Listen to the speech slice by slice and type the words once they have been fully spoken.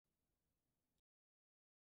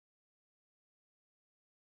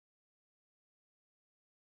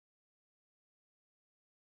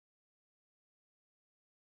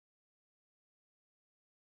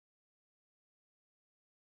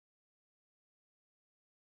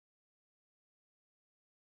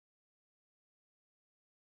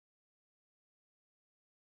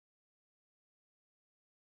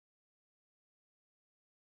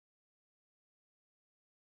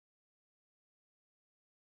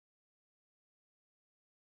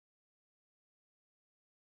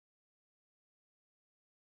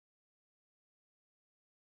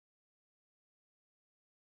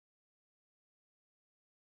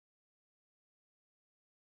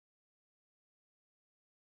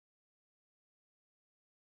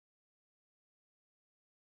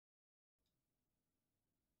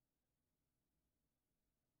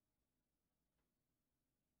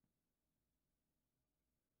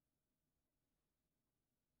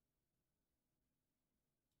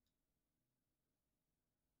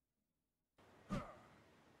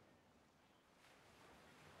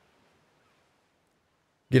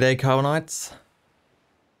G'day Carbonites.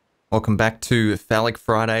 Welcome back to Phallic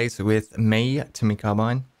Fridays with me,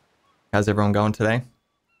 TimmyCarbine. How's everyone going today?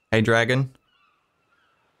 Hey Dragon,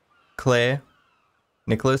 Claire,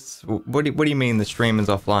 Nicholas. What do you mean the stream is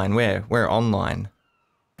offline? We're online.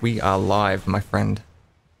 We are live, my friend.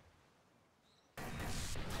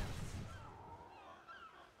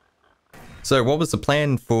 So what was the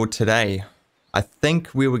plan for today? I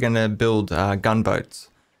think we were going to build gunboats.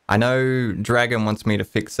 I know Dragon wants me to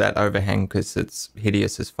fix that overhang because it's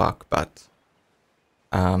hideous as fuck, but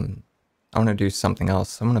I want to do something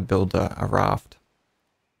else. I'm going to build a raft.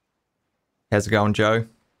 How's it going, Joe?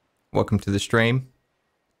 Welcome to the stream.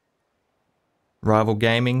 Rival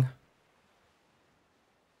Gaming.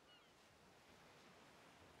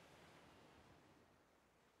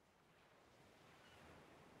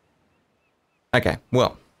 Okay,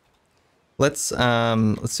 well, let's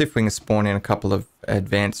see if we can spawn in a couple of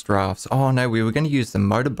advanced rafts. Oh no, we were going to use the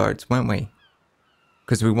motorboats, weren't we?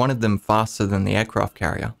 Because we wanted them faster than the Arkraft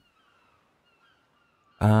Carrier.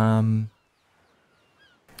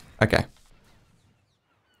 Okay.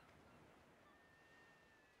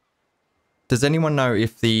 Does anyone know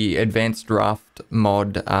if the advanced raft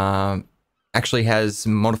mod actually has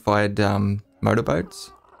modified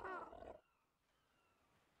motorboats?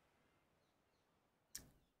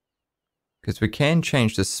 Because we can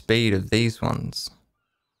change the speed of these ones,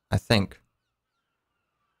 I think.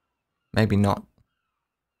 Maybe not.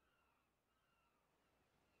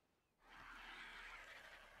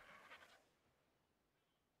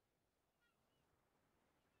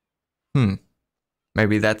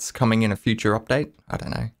 Maybe that's coming in a future update? I don't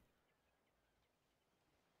know.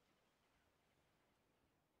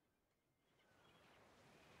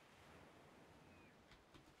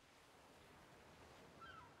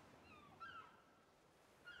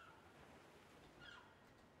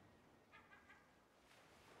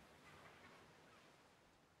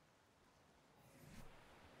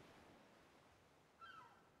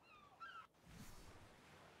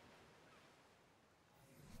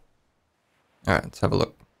 Alright, let's have a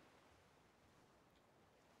look.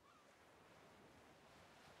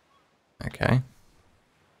 Okay.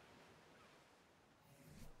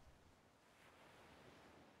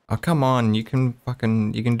 Oh, come on, you can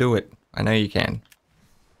do it. I know you can.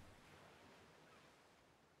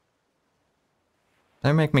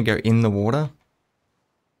 Don't make me go in the water.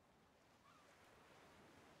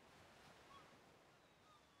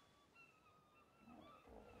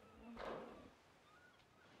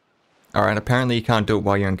 Alright, apparently you can't do it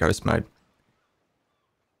while you're in ghost mode.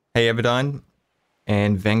 Hey Everdine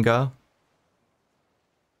and Vengar.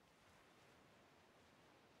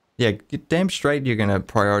 Yeah, damn straight you're gonna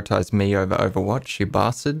prioritize me over Overwatch, you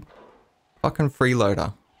bastard. Fucking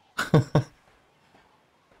freeloader.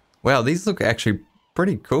 Wow, these look actually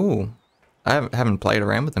pretty cool. I haven't played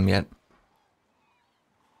around with them yet.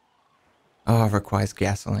 Oh, it requires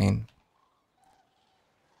gasoline.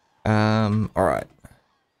 Alright.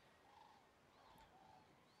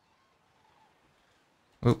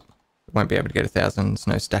 Oop, won't be able to get 1,000, there's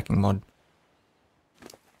no stacking mod.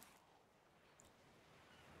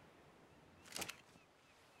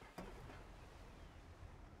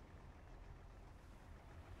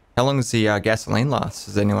 How long does the gasoline last?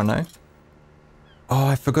 Does anyone know? Oh,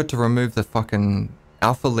 I forgot to remove the fucking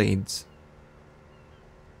alpha leads.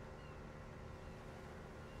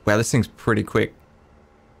 Wow, this thing's pretty quick.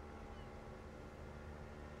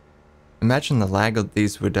 Imagine the lag that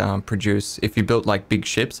these would produce if you built like big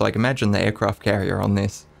ships. Like imagine the Arkraft Carrier on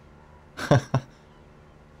this.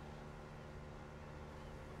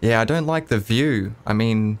 Yeah, I don't like the view. I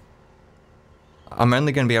mean, I'm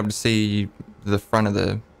only going to be able to see the front of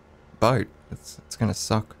the boat. It's going to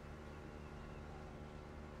suck.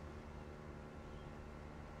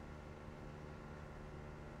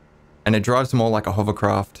 And it drives more like a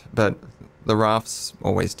hovercraft, but the rafts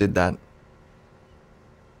always did that.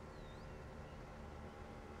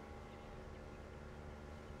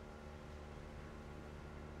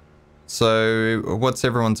 So, what's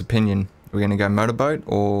everyone's opinion? Are we going to go motorboat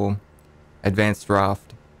or advanced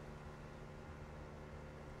raft?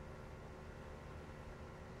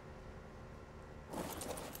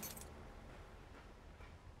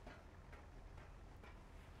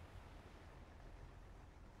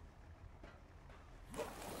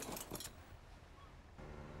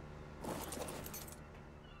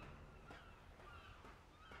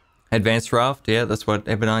 Advanced raft, yeah, that's what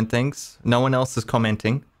Everdine thinks. No one else is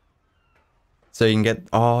commenting. So you can get...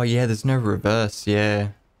 Oh, yeah, there's no reverse,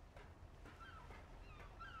 yeah.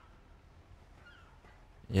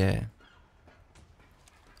 Yeah.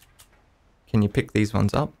 Can you pick these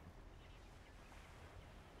ones up?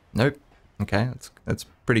 Nope. Okay, that's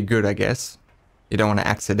pretty good, I guess. You don't want to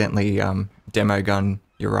accidentally demo gun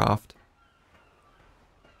your raft.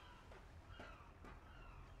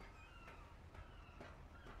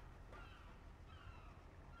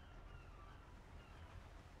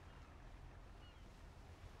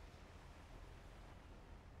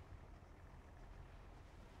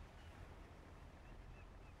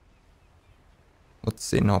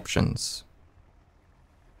 What's in options?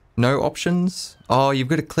 No options? Oh, you've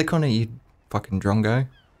got to click on it, you fucking drongo.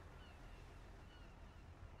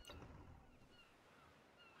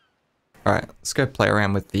 Alright, let's go play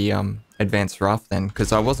around with the advanced raft then,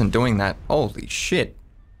 because I wasn't doing that. Holy shit.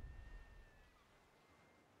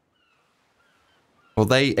 Well,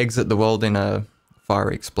 they exit the world in a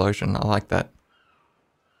fiery explosion. I like that.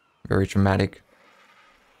 Very dramatic.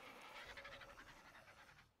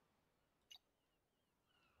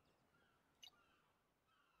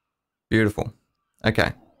 Beautiful.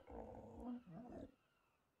 Okay.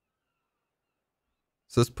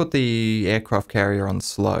 So let's put the aircraft carrier on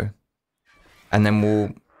slow. And then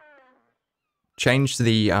we'll change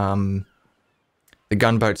the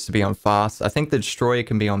gunboats to be on fast. I think the destroyer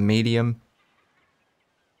can be on medium.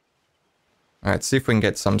 Alright, see if we can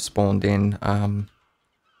get some spawned in.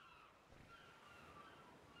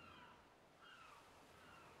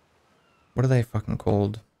 What are they fucking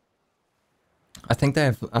called? I think they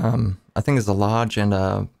have, I think there's a large and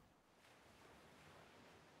a...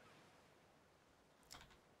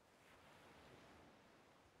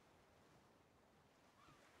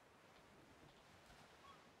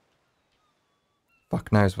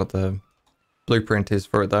 Fuck knows what the blueprint is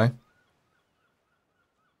for it though.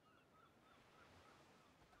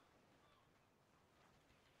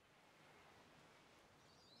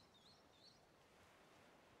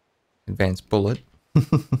 Advanced bullet.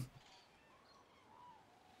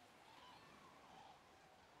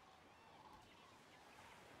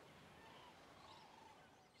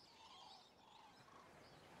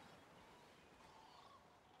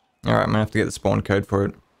 Alright, I'm gonna have to get the spawn code for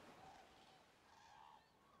it.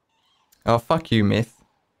 Oh, fuck you, Myth.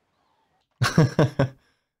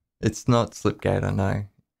 It's not Slipgate, I know.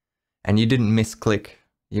 And you didn't misclick.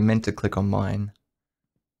 You meant to click on mine.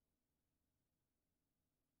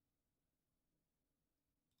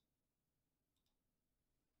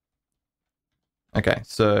 Okay,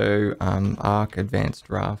 so Ark Advanced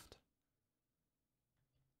Raft.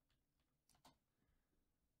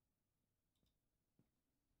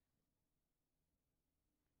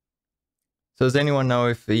 So does anyone know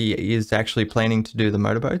if he is actually planning to do the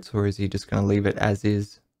motorboats, or is he just going to leave it as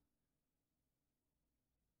is?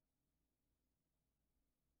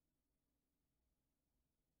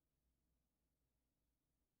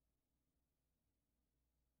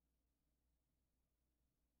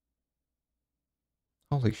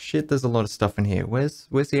 Holy shit, there's a lot of stuff in here. Where's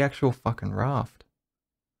the actual fucking raft?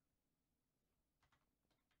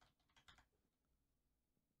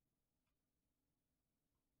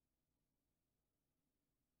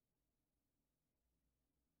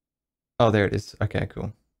 Oh, there it is. Okay,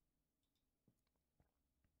 cool.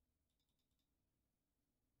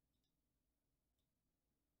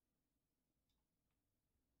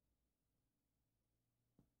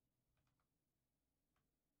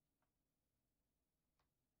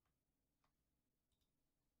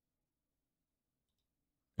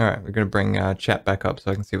 Alright, we're going to bring chat back up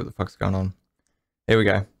so I can see what the fuck's going on. Here we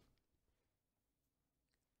go.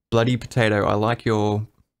 Bloody Potato, I like your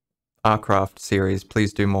Arkraft series.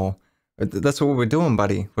 Please do more. That's what we're doing,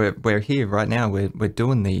 buddy. We're here right now. We're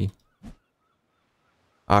doing the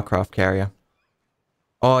Arkraft Carrier.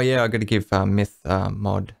 Oh yeah, I got to give Myth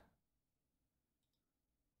mod.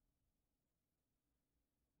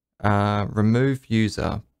 Remove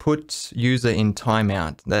user. Put user in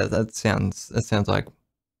timeout. That sounds like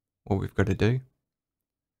what we've got to do.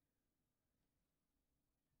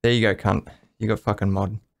 There you go, cunt. You got fucking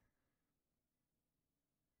mod.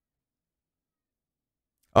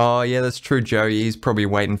 Oh yeah, that's true, Joe. He's probably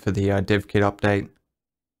waiting for the dev kit update.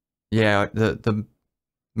 Yeah, the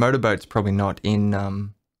motorboat's probably not in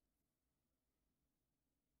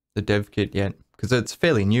the dev kit yet because it's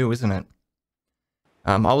fairly new, isn't it?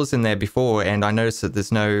 I was in there before and I noticed that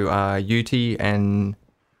there's no UT and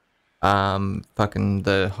fucking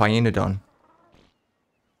the Hyenodon.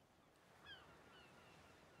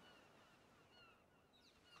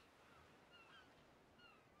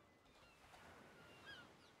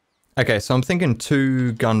 Okay, so I'm thinking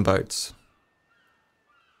 2 gunboats.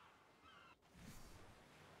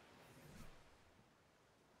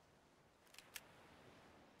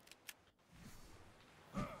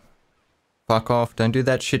 Fuck off, don't do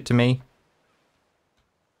that shit to me.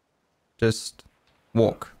 Just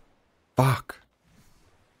walk. Fuck.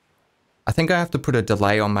 I think I have to put a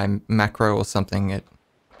delay on my macro or something.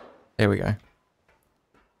 There we go.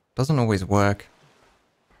 Doesn't always work.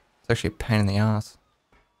 It's actually a pain in the ass.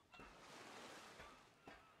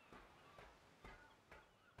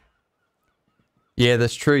 Yeah,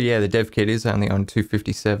 that's true. Yeah, the dev kit is only on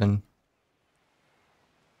 257.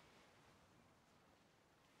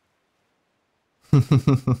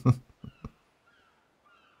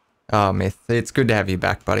 Oh, Myth, it's good to have you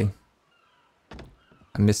back, buddy.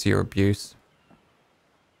 I miss your abuse.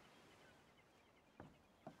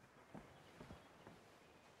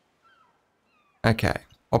 Okay,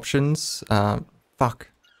 options. Fuck.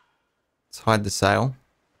 Let's hide the sail.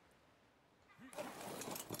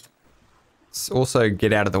 Let's also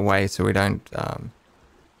get out of the way so we don't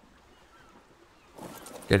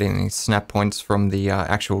get any snap points from the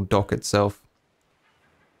actual dock itself.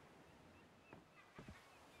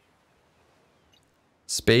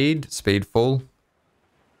 Speed full.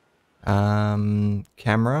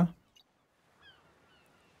 Camera.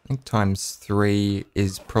 I think ×3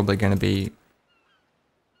 is probably going to be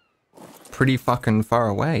pretty fucking far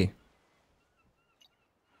away.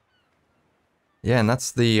 Yeah, and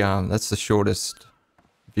that's the shortest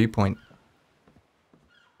viewpoint.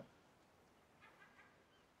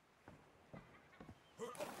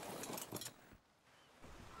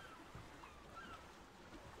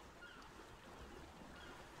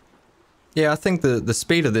 Yeah, I think the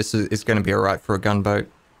speed of this is going to be alright for a gunboat.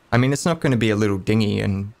 I mean, it's not going to be a little dinghy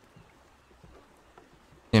and,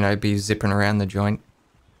 you know, be zipping around the joint.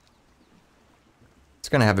 It's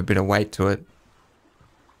going to have a bit of weight to it.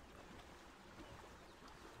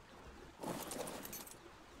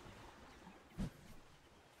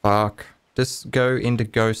 Fuck. Just go into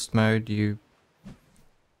ghost mode, you...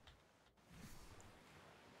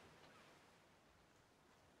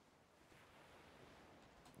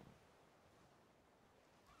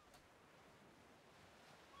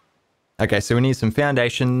 Okay, so we need some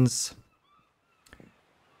foundations.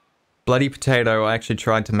 Bloody potato, I actually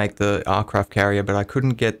tried to make the Arkraft Carrier, but I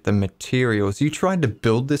couldn't get the materials. You tried to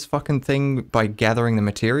build this fucking thing by gathering the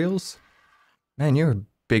materials? Man, you're a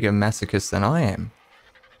bigger masochist than I am.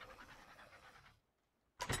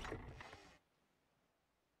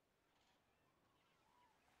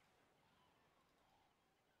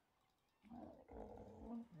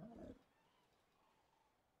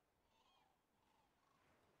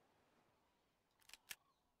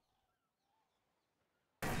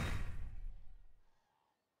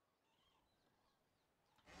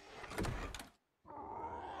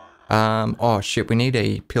 Oh shit, we need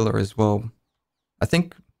a pillar as well. I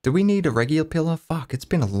think, do we need a regular pillar? Fuck, it's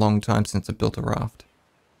been a long time since I built a raft.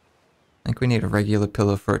 I think we need a regular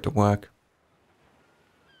pillar for it to work.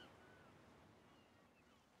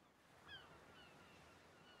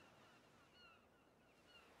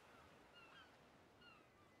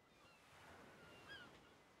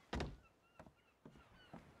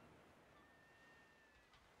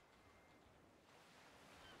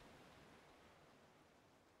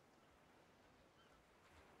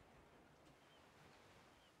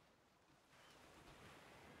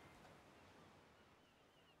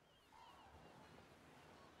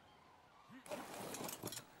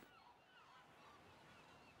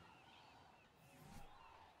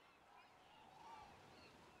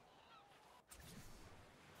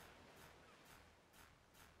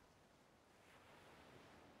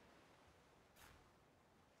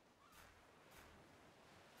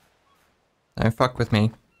 Don't fuck with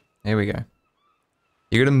me. There we go.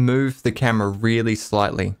 You're gonna move the camera really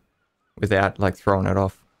slightly without like throwing it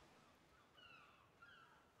off.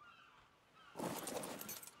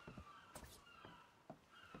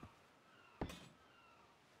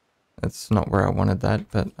 That's not where I wanted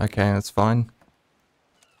that, but okay, that's fine.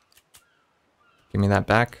 Give me that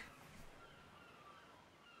back.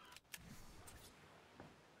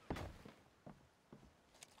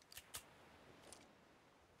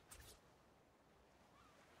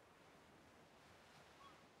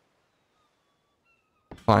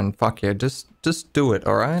 Fine, fuck yeah, just do it,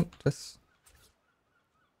 alright? Just...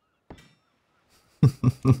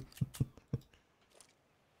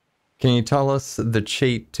 Can you tell us the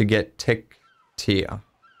cheat to get tech tier?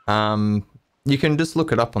 You can just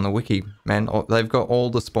look it up on the wiki, man. They've got all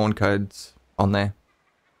the spawn codes on there.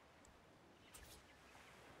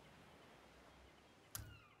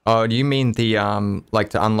 Oh, do you mean the,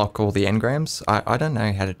 like to unlock all the engrams? I don't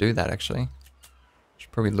know how to do that, actually.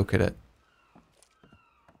 Should probably look at it.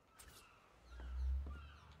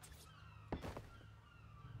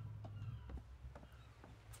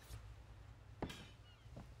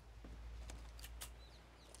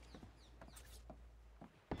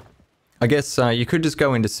 I guess you could just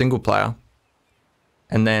go into single player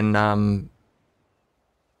and then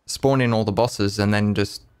spawn in all the bosses and then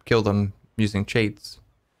just kill them using cheats.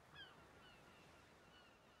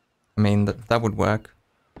 I mean, that would work.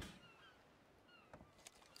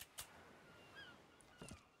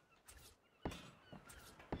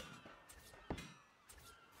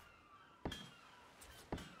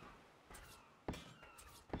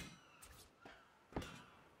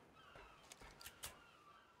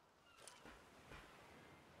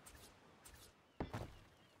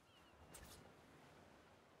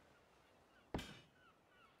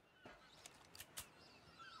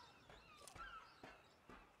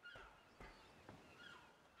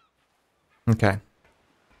 Okay.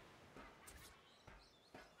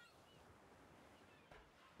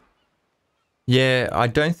 Yeah, I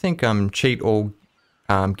don't think cheat or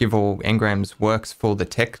give all engrams works for the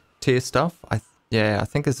tech tier stuff. Yeah, I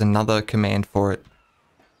think there's another command for it.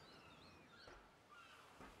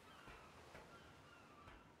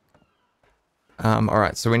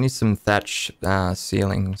 Alright, so we need some thatch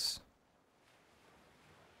ceilings.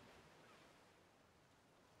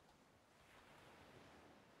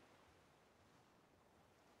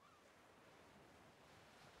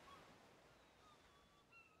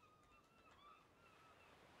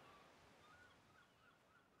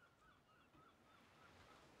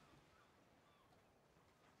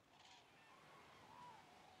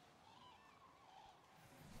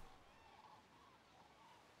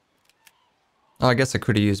 Oh, I guess I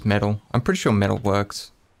could have used metal. I'm pretty sure metal works,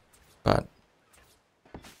 but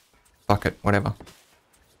fuck it, whatever.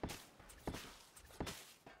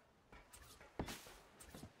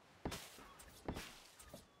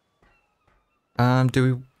 Do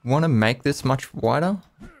we want to make this much wider?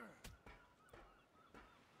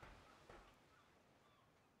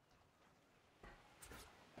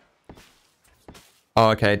 Oh,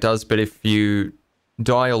 okay, it does, but if you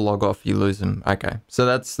die or log off, you lose them. Okay, so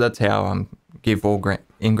that's how give all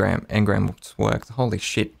engrams work. Holy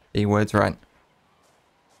shit, the word's right.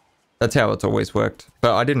 That's how it's always worked.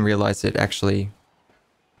 But I didn't realize it actually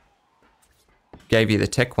gave you the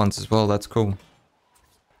tech ones as well. That's cool.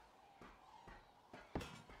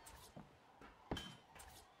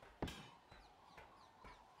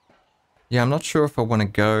 Yeah, I'm not sure if I want to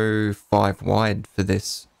go 5 wide for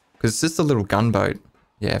this. Because it's just a little gunboat.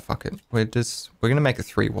 Yeah, fuck it. We're gonna make it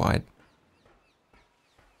 3 wide.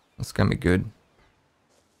 That's gonna be good.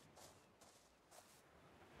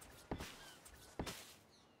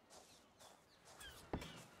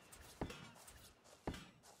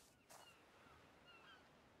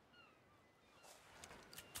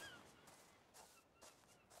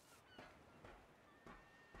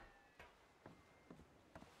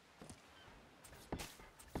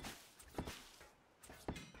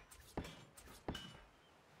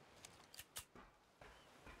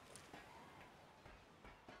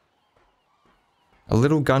 A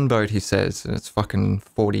little gunboat, he says, and it's fucking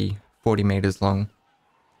 40 meters long.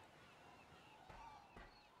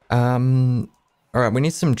 Alright, we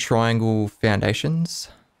need some triangle foundations.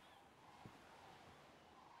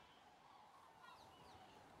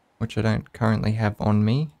 Which I don't currently have on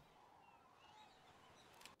me.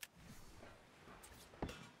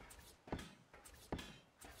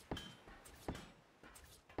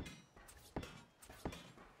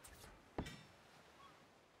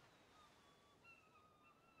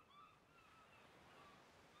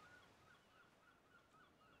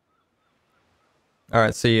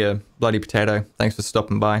 Alright, see ya, Bloody Potato. Thanks for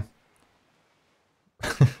stopping by.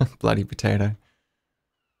 Bloody Potato.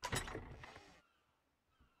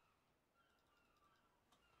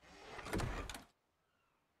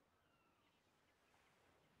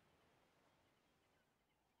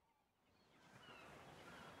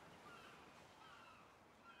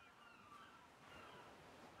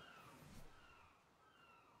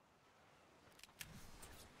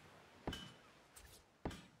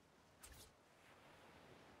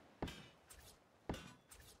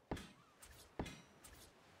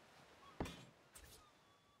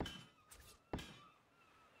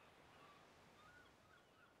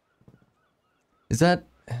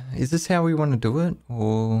 Is this how we want to do it,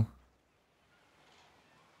 or?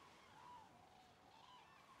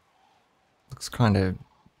 Looks kind of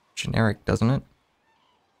generic, doesn't it?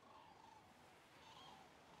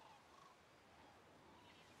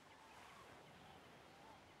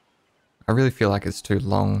 I really feel like it's too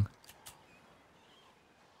long.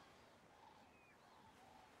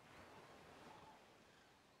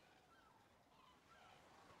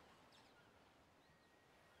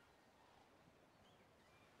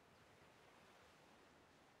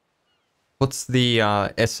 What's the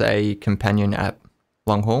SA companion app?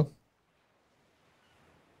 Long haul?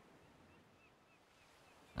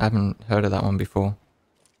 I haven't heard of that one before.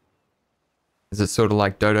 Is it sort of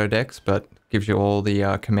like Dodo Decks, but gives you all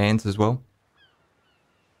the commands as well?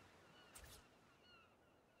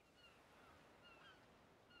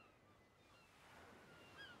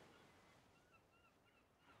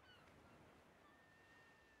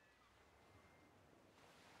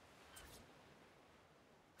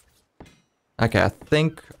 Okay, I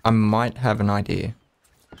think I might have an idea.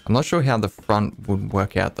 I'm not sure how the front would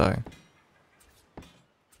work out though.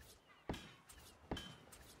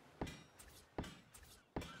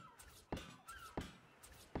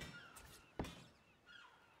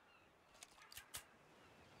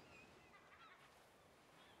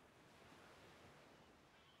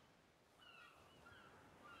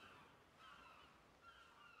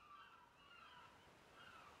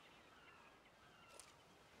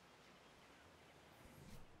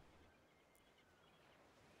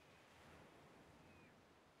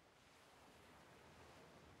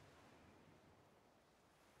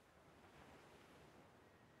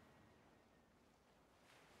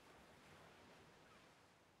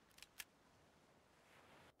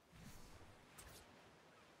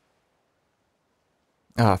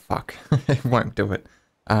 Oh, fuck. It won't do it.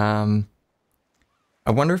 I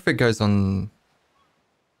wonder if it goes on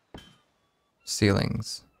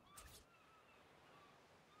ceilings.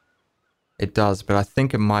 It does, but I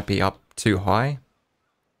think it might be up too high.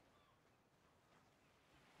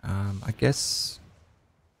 I guess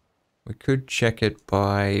we could check it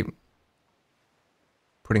by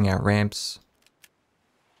putting our ramps.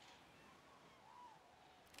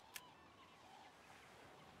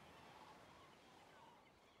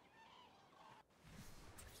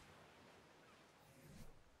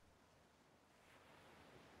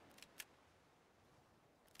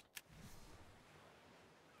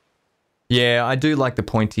 Yeah, I do like the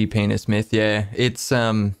pointy penis myth. Yeah, it's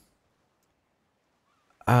I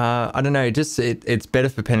don't know, just it's better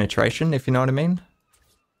for penetration, if you know what I mean.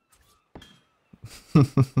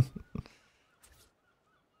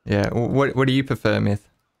 Yeah, what do you prefer, Myth?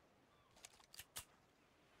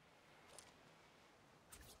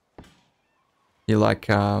 You like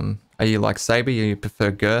are you like Saber? You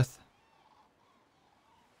prefer girth?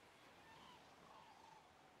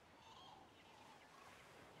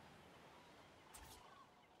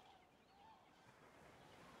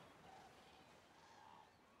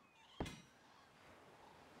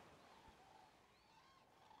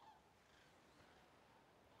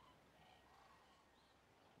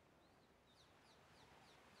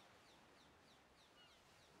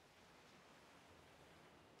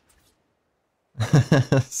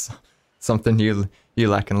 Something you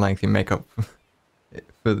lack in length, you make up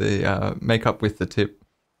for the make up with the tip.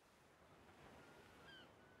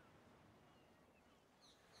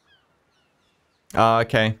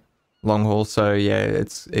 Okay. Long haul, so yeah,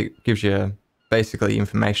 it gives you basically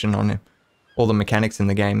information on all the mechanics in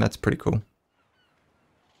the game. That's pretty cool.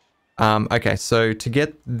 Okay, so to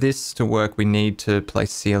get this to work, we need to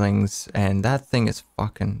place ceilings, and that thing is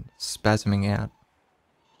fucking spasming out.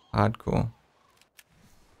 Hardcore.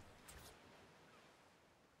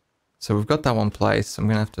 So we've got that one placed. I'm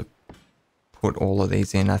gonna have to put all of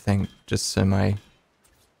these in, I think, just so my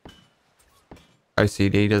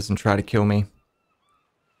OCD doesn't try to kill me.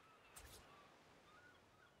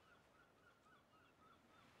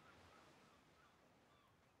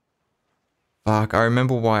 Fuck, I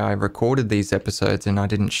remember why I recorded these episodes and I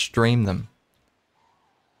didn't stream them.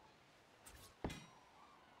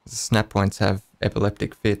 The snap points have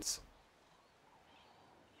epileptic fits.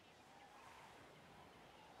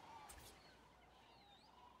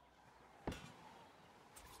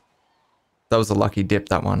 That was a lucky dip,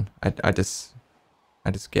 that one. I just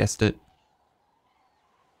guessed it.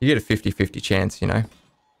 You get a 50-50 chance, you know.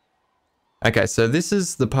 Okay, so this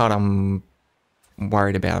is the part I'm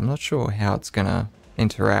worried about. I'm not sure how it's gonna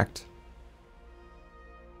interact.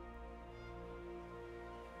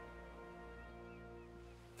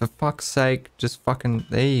 For fuck's sake, just fucking...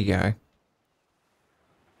 There you go.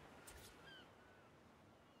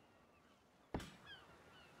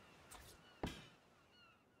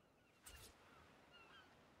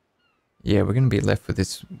 Yeah, we're gonna be left with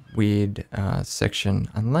this weird section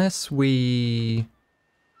unless we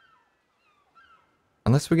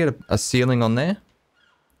get a ceiling on there.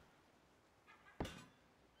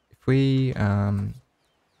 If we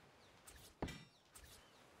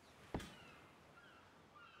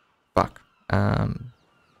fuck. No,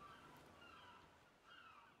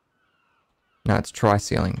 it's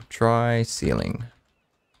tri-ceiling. Tri-ceiling.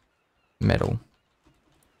 Metal.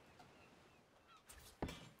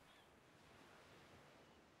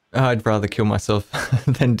 I'd rather kill myself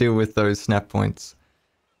than deal with those snap points.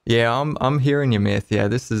 Yeah, I'm hearing you, Myth. Yeah,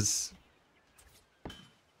 this is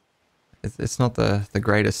it's not the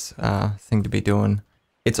greatest thing to be doing.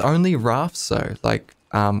 It's only rafts though. Like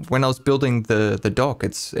when I was building the dock,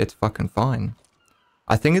 it's fucking fine.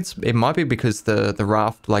 I think it might be because the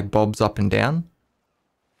raft like bobs up and down,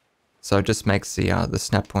 so it just makes the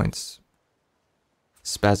snap points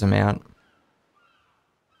spasm out.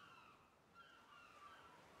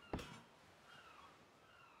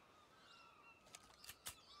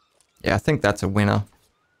 Yeah, I think that's a winner.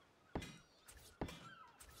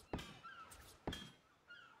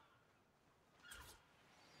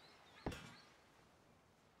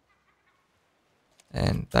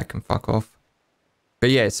 And that can fuck off. But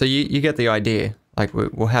yeah, so you get the idea. Like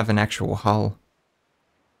we'll have an actual hull.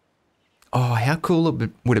 Oh, how cool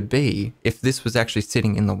would it be if this was actually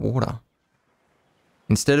sitting in the water?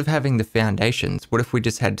 Instead of having the foundations, what if we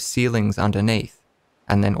just had ceilings underneath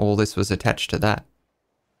and then all this was attached to that?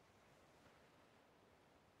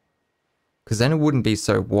 Because then it wouldn't be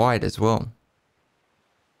so wide as well.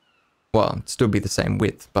 Well, it'd still be the same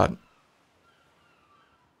width, but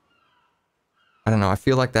I don't know. I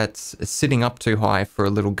feel like that's sitting up too high for a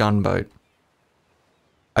little gunboat.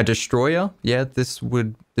 A destroyer? Yeah, this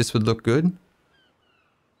would look good.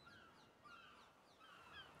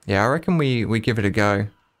 Yeah, I reckon we give it a go.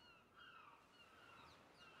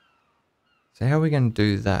 So how are we going to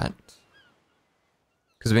do that?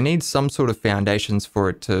 Because we need some sort of foundations for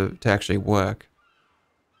it to actually work.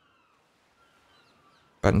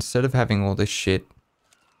 But instead of having all this shit,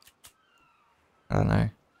 I don't know.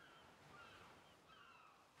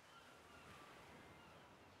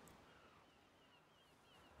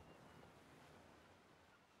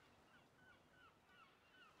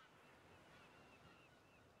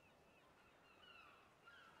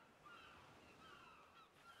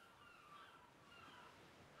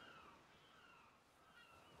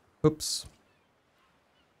 Oops.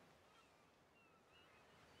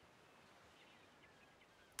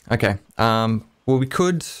 Okay. Well, we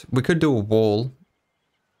could do a wall.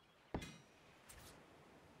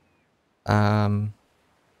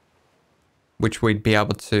 Which we'd be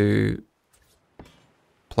able to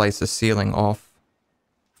place a ceiling off.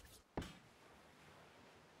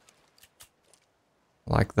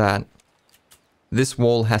 Like that. This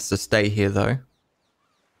wall has to stay here though.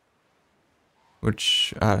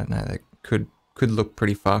 Which, I don't know, that could look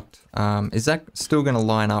pretty fucked. Is that still going to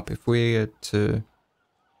line up if we're to...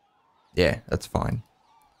 Yeah, that's fine.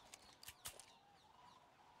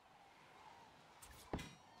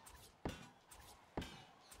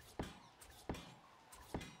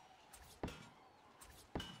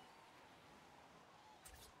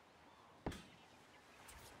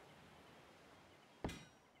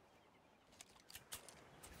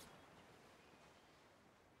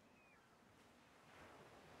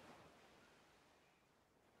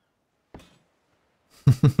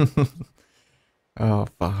 Oh,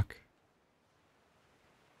 fuck.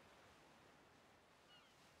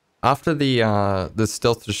 After the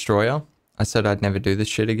stealth destroyer, I said I'd never do this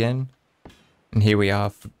shit again. And here we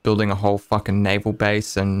are building a whole fucking naval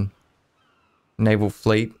base and naval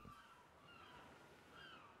fleet.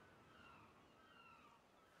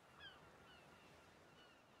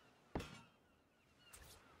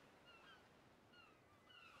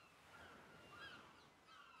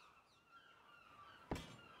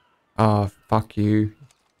 Oh, fuck you.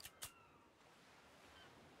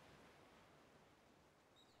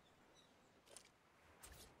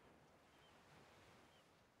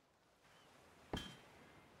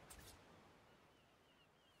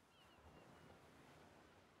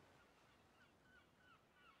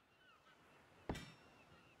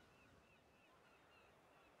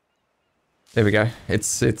 There we go.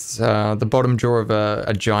 It's the bottom jaw of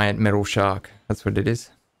a giant metal shark. That's what it is.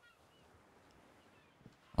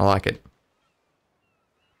 I like it.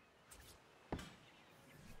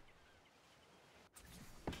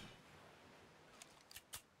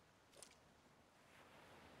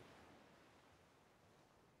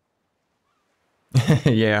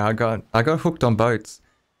 Yeah, I got hooked on boats.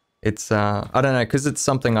 It's I don't know, because it's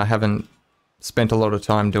something I haven't spent a lot of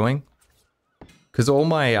time doing. Because all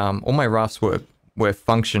my rafts were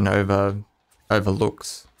function over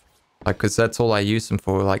looks, like, because that's all I use them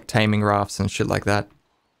for, like taming rafts and shit like that.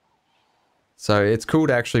 So it's cool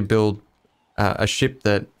to actually build a ship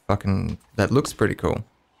that looks pretty cool.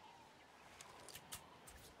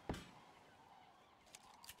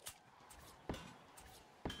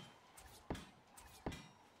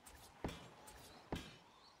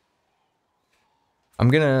 I'm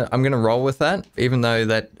gonna roll with that, even though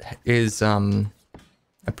that is a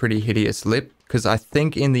pretty hideous lip, because I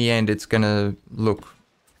think in the end it's gonna look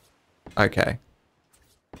Okay.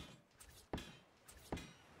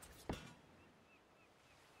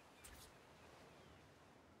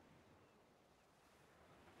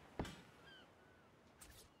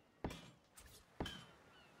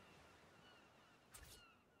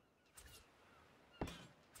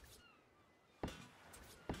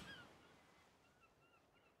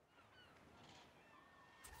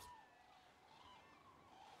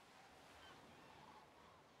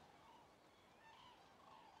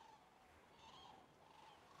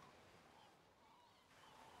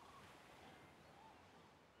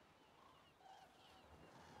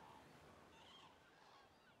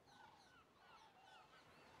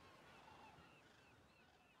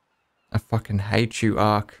 I fucking hate you,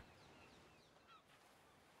 Ark.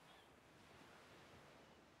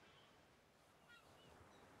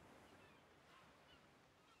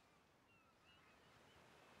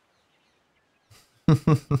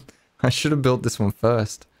 I should have built this one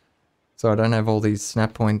first, so I don't have all these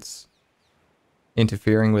snap points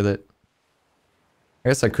interfering with it. I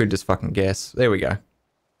guess I could just fucking guess. There we go.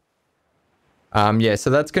 Yeah, so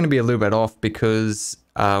that's going to be a little bit off because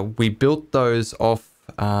we built those off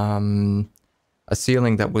a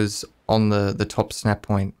ceiling that was on the top snap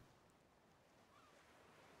point.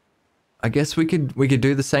 I guess we could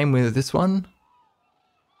do the same with this one.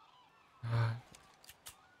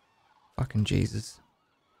 Fucking Jesus.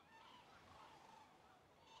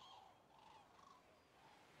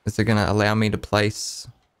 Is it going to allow me to place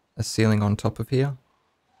a ceiling on top of here?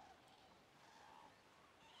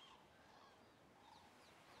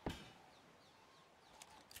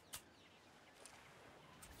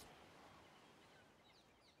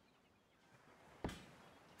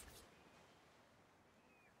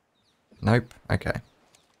 Nope. Okay.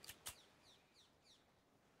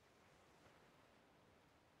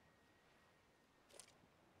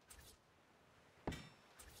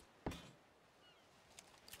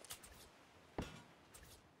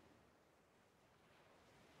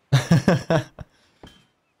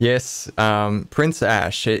 Yes, Prince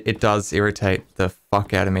Ash, it does irritate the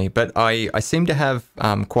fuck out of me, but I seem to have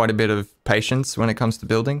quite a bit of patience when it comes to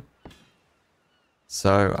building.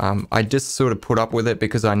 So I just sort of put up with it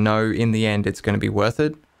because I know in the end it's going to be worth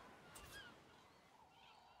it.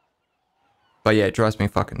 But yeah, it drives me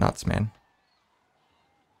fucking nuts, man.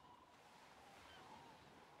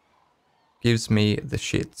 Gives me the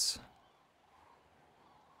shits.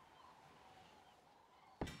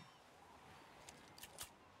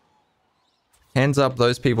 Hands up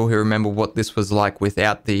those people who remember what this was like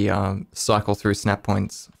without the cycle through snap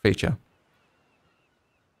points feature.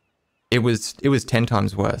 It was 10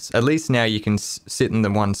 times worse. At least now you can sit in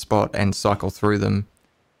the one spot and cycle through them.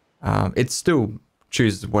 It still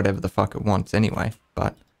chooses whatever the fuck it wants anyway,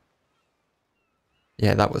 but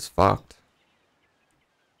yeah, that was fucked.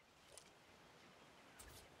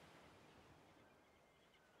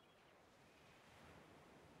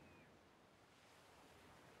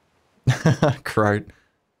 Croat.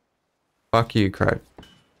 Fuck you, Croat.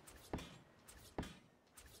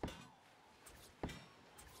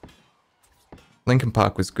 Linkin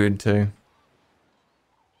Park was good too.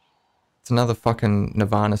 It's another fucking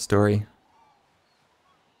Nirvana story.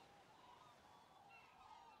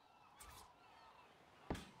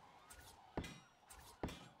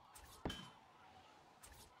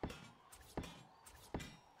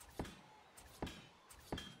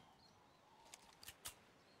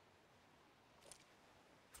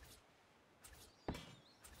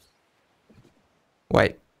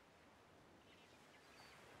 Wait.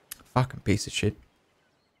 Fucking piece of shit.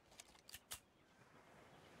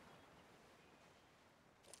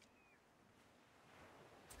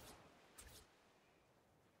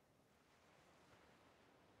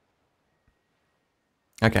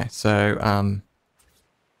 Okay, so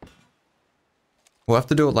we'll have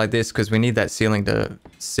to do it like this because we need that ceiling to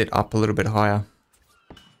sit up a little bit higher.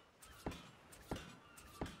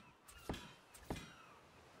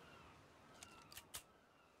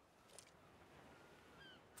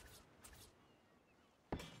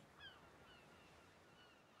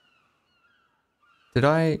 Did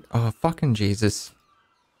I? Oh, fucking Jesus.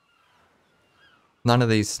 None of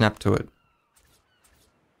these snap to it.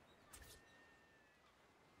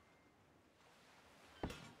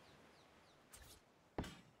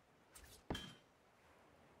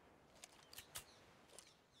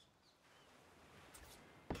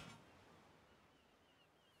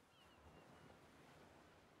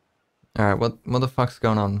 Alright, what the fuck's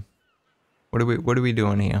going on? What are we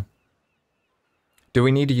doing here? Do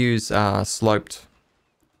we need to use sloped?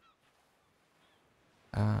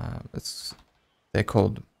 They're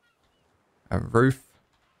called a roof,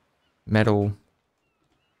 metal.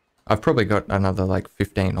 I've probably got another like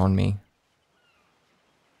 15 on me.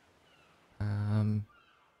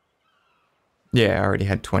 Yeah, I already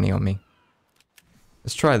had 20 on me.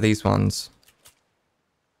 Let's try these ones.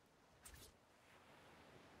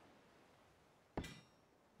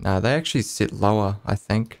 Nah, they actually sit lower, I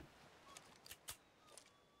think.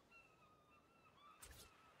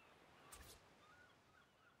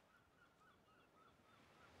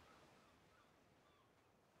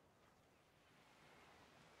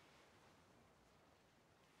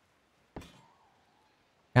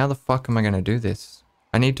 How the fuck am I going to do this?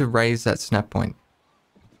 I need to raise that snap point.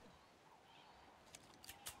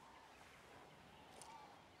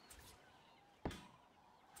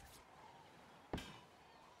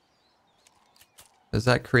 Does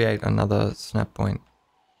that create another snap point?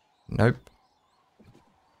 Nope.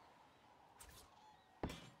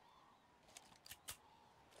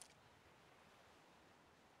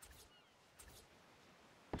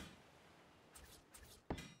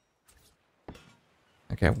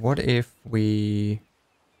 Okay, what if we...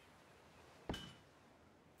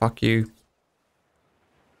 Fuck you.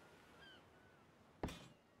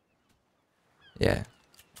 Yeah,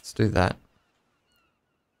 let's do that.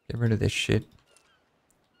 Get rid of this shit.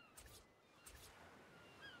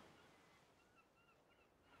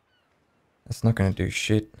 That's not gonna do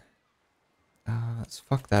shit. Let's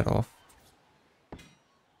fuck that off.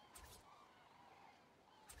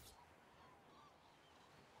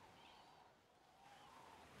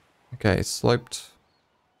 Okay, sloped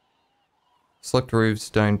roofs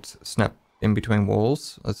don't snap in between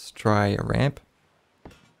walls. Let's try a ramp.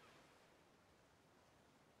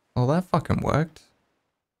 Oh, that fucking worked.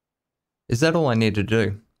 Is that all I need to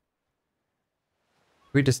do?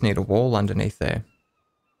 We just need a wall underneath there.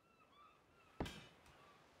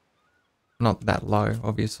 Not that low,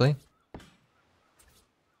 obviously.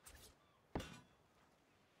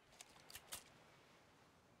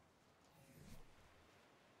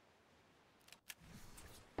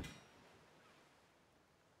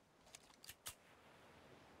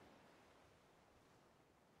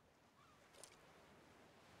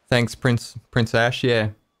 Thanks, Prince Ash. Yeah,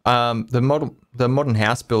 the modern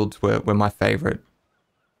house builds were my favorite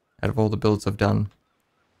out of all the builds I've done.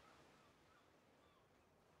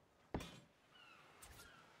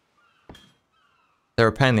 They're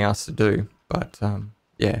a pain in the ass to do, but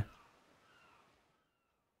yeah.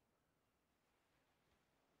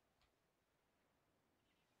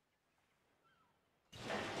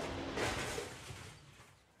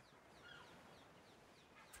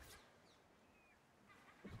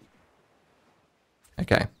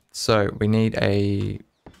 Okay, so we need a...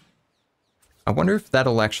 I wonder if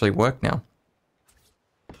that'll actually work now.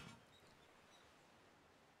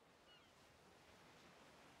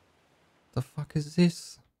 The fuck is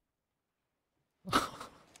this?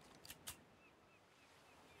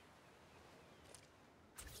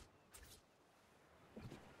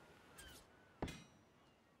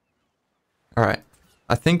 Alright,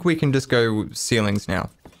 I think we can just go ceilings now.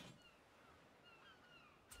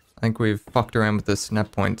 I think we've fucked around with the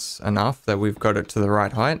snap points enough that we've got it to the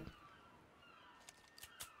right height.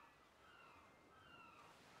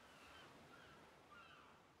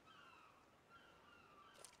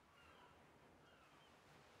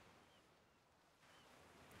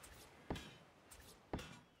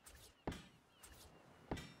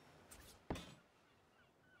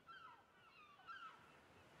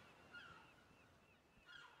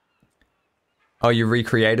 Oh, you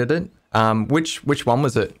recreated it? Which one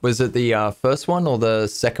was it? Was it the first one or the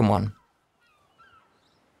second one?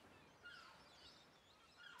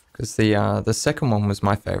 Because the second one was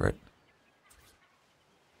my favorite.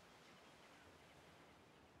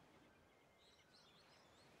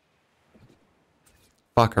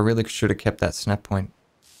 Fuck, I really should have kept that snap point.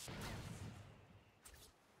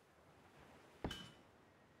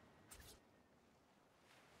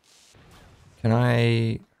 Can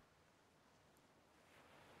I...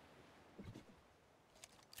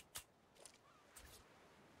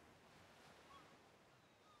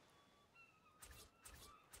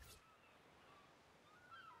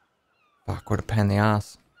 Fuck, what a pain in the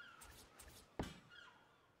ass.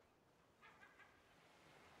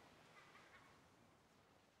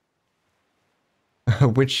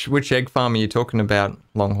 Which egg farm are you talking about,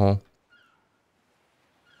 long haul?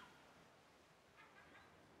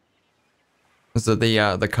 Is it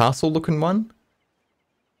the castle looking one?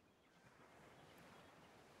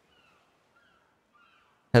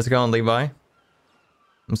 How's it going, Levi?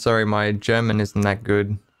 I'm sorry, my German isn't that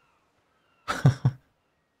good.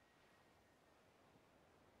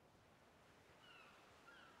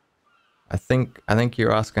 I think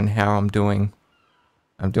you're asking how I'm doing.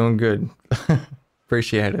 I'm doing good.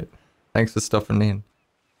 Appreciate it. Thanks for stopping in.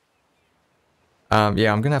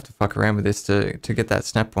 Yeah, I'm gonna have to fuck around with this to get that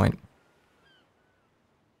snap point.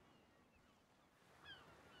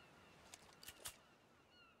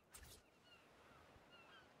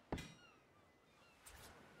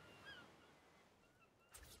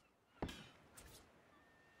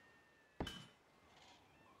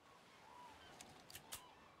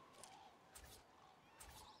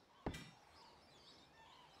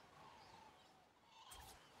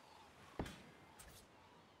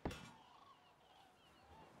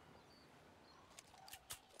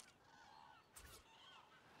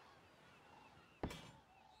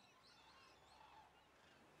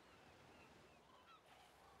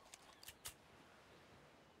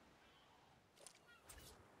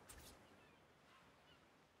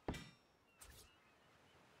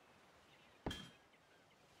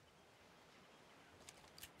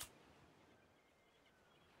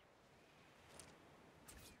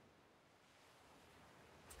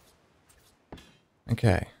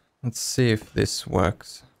 Okay, let's see if this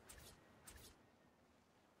works.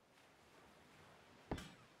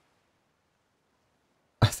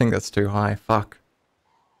 I think that's too high. Fuck.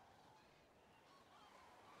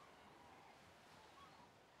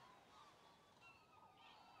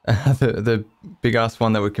 The big ass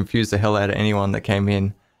one that would confuse the hell out of anyone that came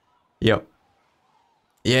in. Yep.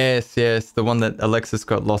 Yes, yes, the one that Alexis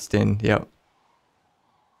got lost in. Yep.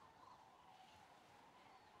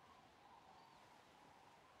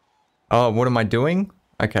 Oh, what am I doing?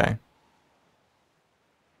 Okay.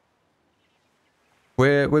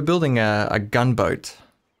 We're building a gunboat.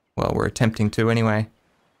 Well, we're attempting to anyway.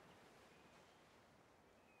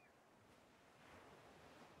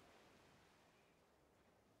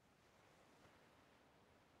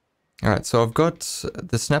 Alright, so I've got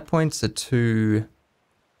the snap points are too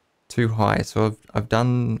high, so I've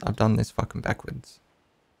done this fucking backwards.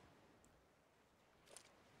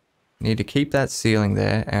 Need to keep that ceiling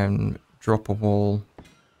there and drop a wall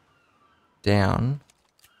down.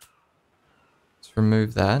 Let's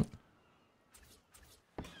remove that.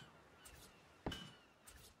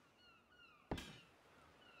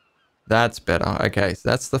 That's better. Okay, so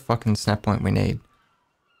that's the fucking snap point we need.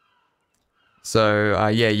 So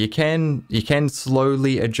yeah, you can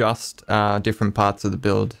slowly adjust different parts of the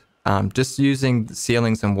build just using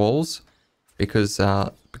ceilings and walls, because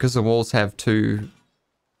the walls have two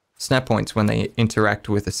snap points when they interact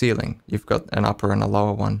with the ceiling. You've got an upper and a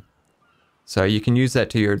lower one, so you can use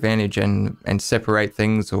that to your advantage and separate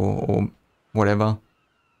things or whatever.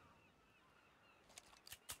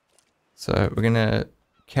 So we're gonna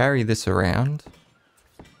carry this around.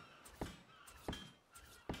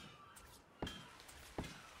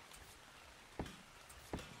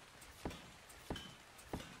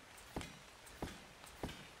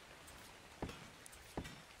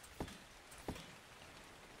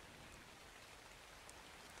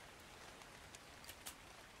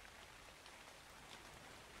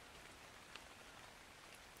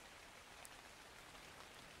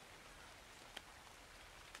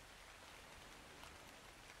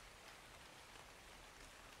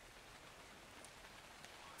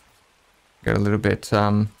 Got a little bit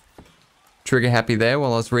trigger happy there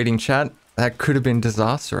while I was reading chat. That could have been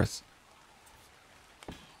disastrous.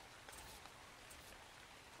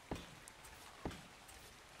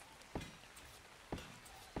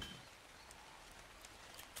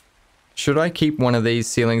 Should I keep one of these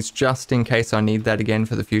ceilings just in case I need that again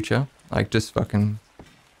for the future? Like, just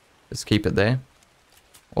keep it there.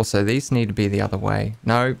 Also, these need to be the other way.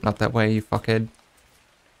 No, not that way, you fuckhead.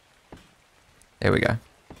 There we go.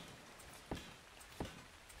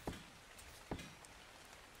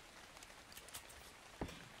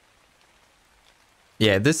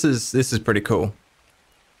 Yeah, this is pretty cool.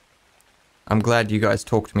 I'm glad you guys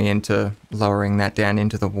talked me into lowering that down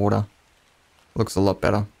into the water. Looks a lot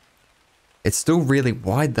better. It's still really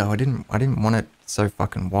wide though. I didn't want it so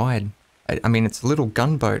fucking wide. I mean, it's a little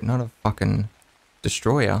gunboat, not a fucking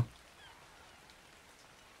destroyer.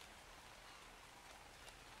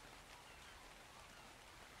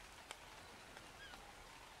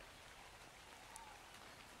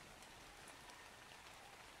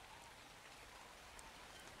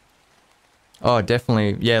 Oh,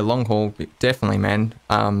 definitely. Yeah, long haul, definitely, man.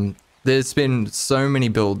 There's been so many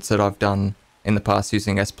builds that I've done in the past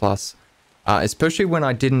using S+, especially when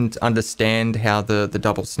I didn't understand how the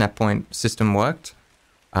double snap point system worked.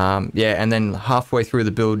 Yeah, and then halfway through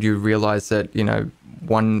the build, you realize that, you know,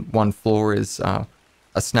 one floor is a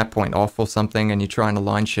snap point off or something, and you're trying to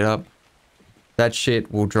line shit up. That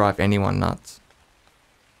shit will drive anyone nuts.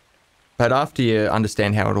 But after you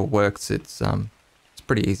understand how it all works, it's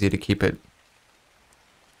pretty easy to keep it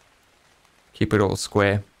all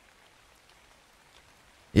square.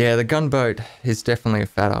 Yeah, the gunboat is definitely a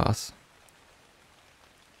fat ass.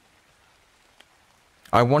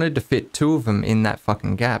 I wanted to fit 2 of them in that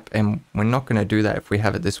fucking gap, and we're not going to do that if we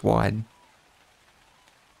have it this wide.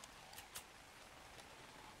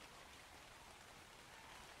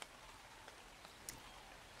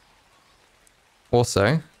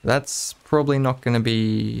 Also, that's probably not going to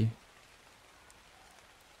be...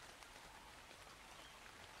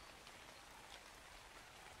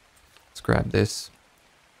 Let's grab this.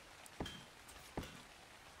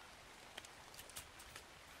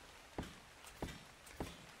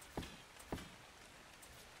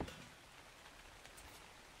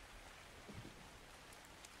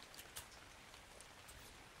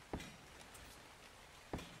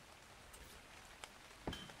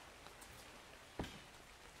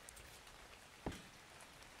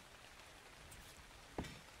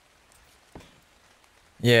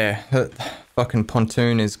 Yeah, that fucking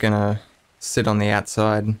pontoon is gonna sit on the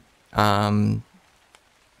outside.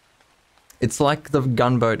 It's like the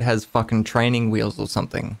gunboat has fucking training wheels or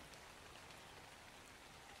something.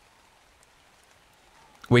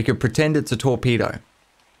 We could pretend it's a torpedo.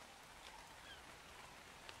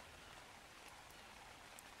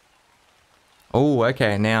 Oh,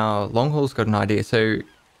 okay, now Longhaul's got an idea, so...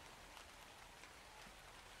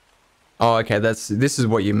 Oh, okay, this is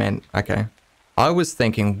what you meant, okay. I was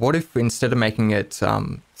thinking, what if instead of making it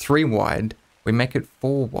 3 wide, we make it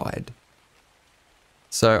 4 wide?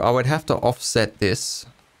 So I would have to offset this,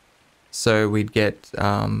 so we'd get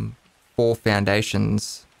 4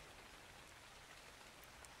 foundations.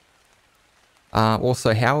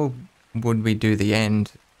 Also, how would we do the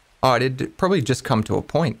end? Oh, it'd probably just come to a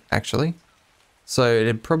point, actually. So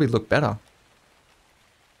it'd probably look better.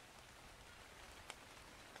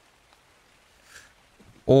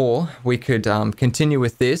 Or we could continue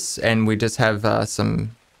with this and we just have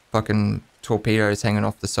some fucking torpedoes hanging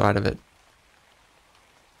off the side of it.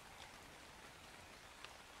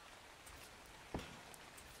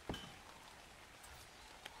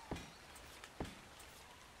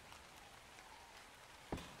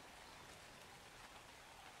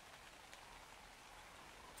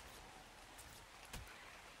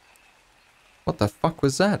 What the fuck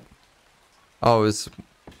was that? Oh, it was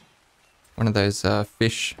one of those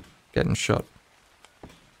fish getting shot.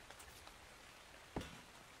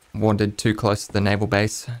 Wandered too close to the naval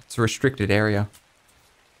base. It's a restricted area.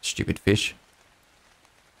 Stupid fish.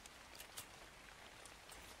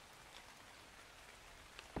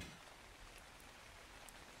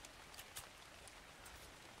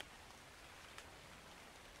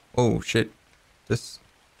 Oh shit. Just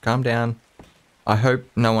calm down. I hope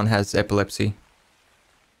no one has epilepsy.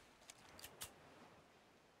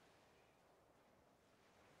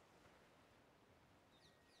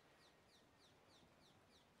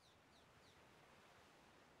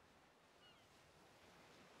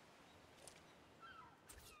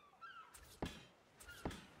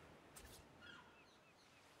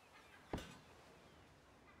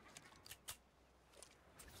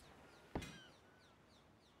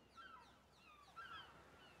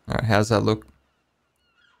 Alright, how's that look?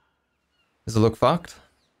 Does it look fucked?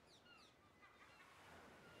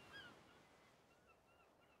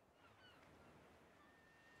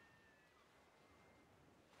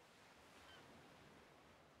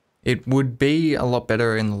 It would be a lot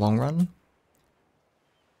better in the long run.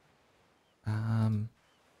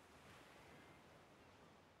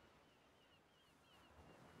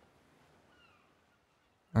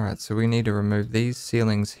 Alright, so we need to remove these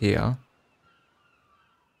ceilings here.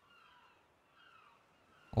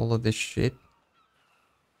 All of this shit.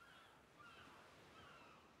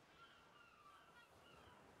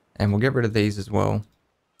 And we'll get rid of these as well.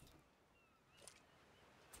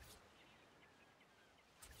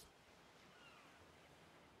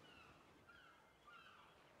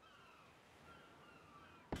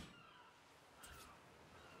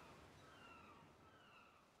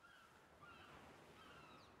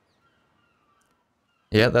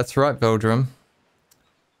 Yeah, that's right, Veldrum.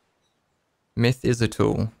 Myth is a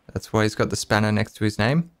tool. That's why he's got the spanner next to his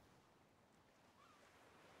name.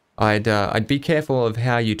 I'd be careful of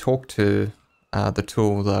how you talk to the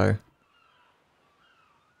tool, though.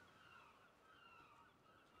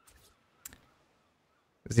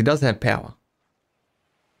 Because he does have power.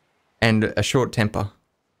 And a short temper.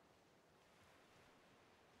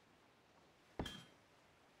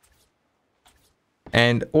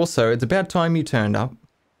 And also, it's about time you turned up.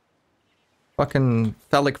 Fucking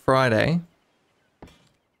Phallic Phriday.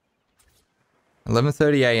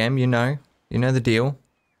 11:30 AM, you know the deal.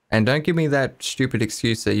 And don't give me that stupid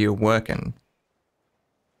excuse that you're working.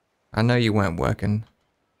 I know you weren't working.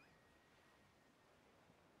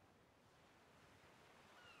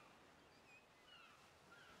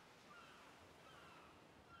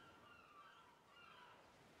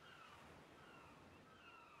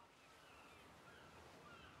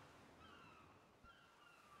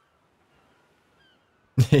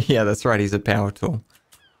 Yeah, that's right, he's a power tool.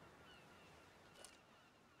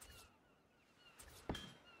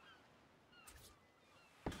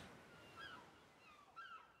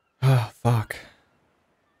 Oh, fuck.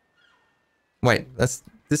 Wait, this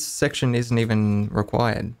section isn't even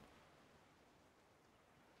required.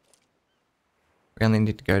 We only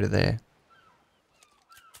need to go to there.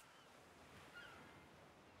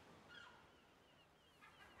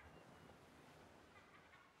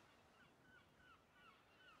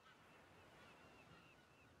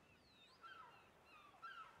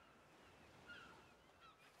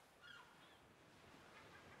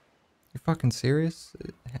 You fucking serious?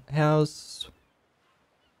 How's...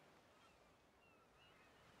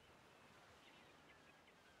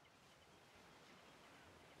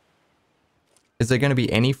 Is there going to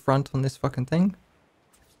be any front on this fucking thing?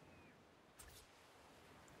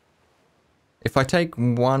 If I take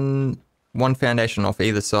one foundation off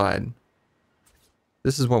either side,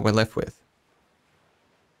 this is what we're left with.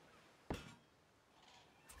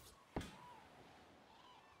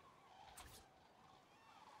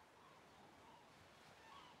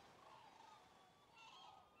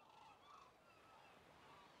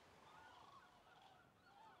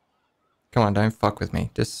 Come on, don't fuck with me.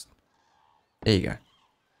 Just... There you go.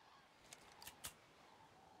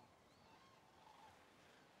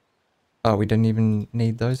 Oh, we didn't even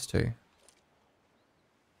need those two.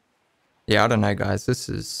 Yeah, I don't know, guys. This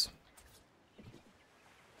is...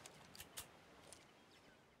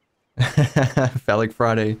 Phallic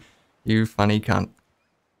Phriday, you funny cunt.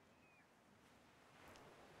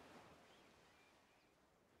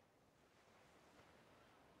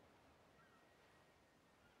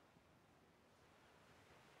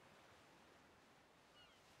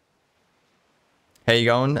 How you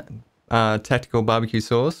going? Tactical barbecue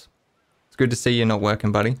sauce. It's good to see you're not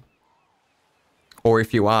working, buddy. Or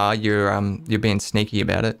if you are, you're being sneaky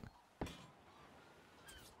about it.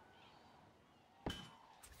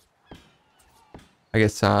 I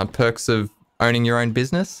guess perks of owning your own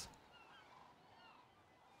business.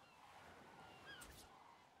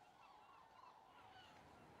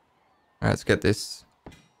 Alright, let's get this.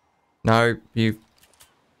 No, you...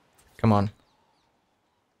 Come on.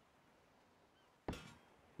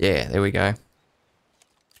 Yeah, there we go.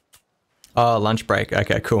 Oh, lunch break.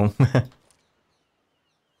 Okay, cool.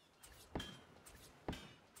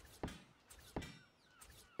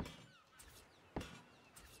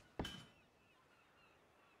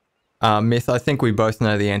 Myth, I think we both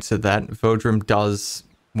know the answer to that. Vildrum does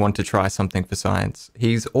want to try something for science.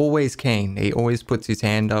 He's always keen. He always puts his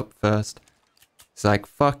hand up first. He's like,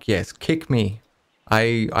 fuck yes, kick me.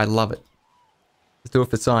 I love it. Let's do it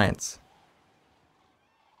for science.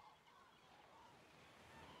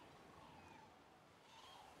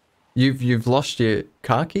 You've lost your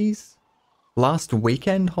car keys? Last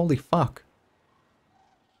weekend? Holy fuck.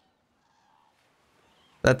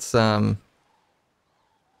 That's a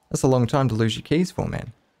long time to lose your keys for,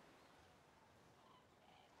 man.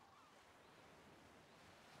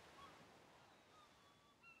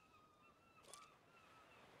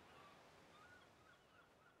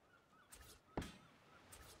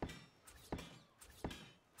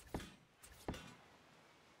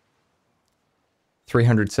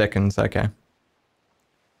 $300 seconds, okay.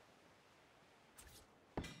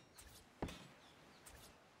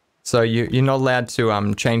 So you're not allowed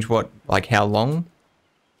to change what, like how long?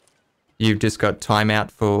 You've just got timeout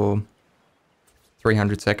for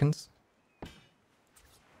 300 seconds?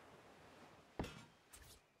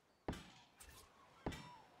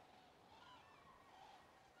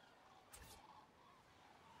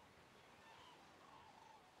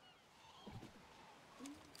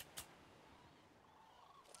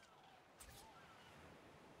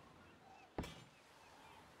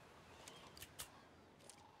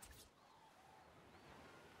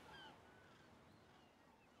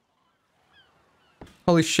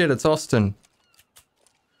 Holy shit, it's Austin.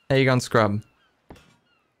 How you going, scrub? I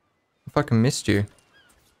fucking missed you.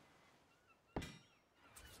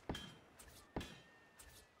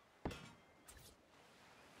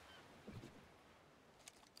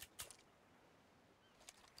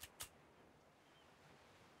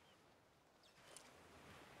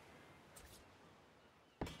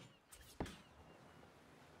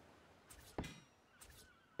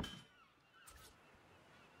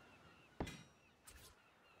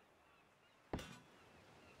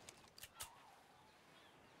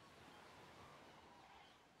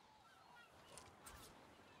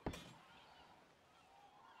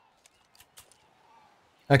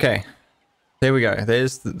 Okay, there we go.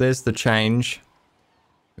 There's the change.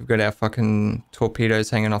 We've got our fucking torpedoes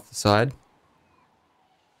hanging off the side.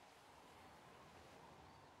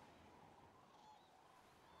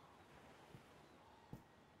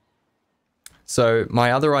 So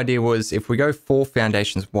my other idea was if we go 4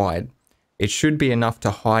 foundations wide, it should be enough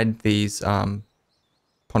to hide these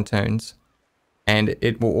pontoons, and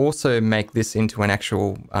it will also make this into an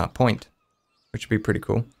actual point, which would be pretty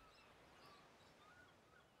cool.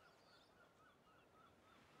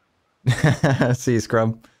 See you,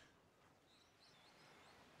 scrub.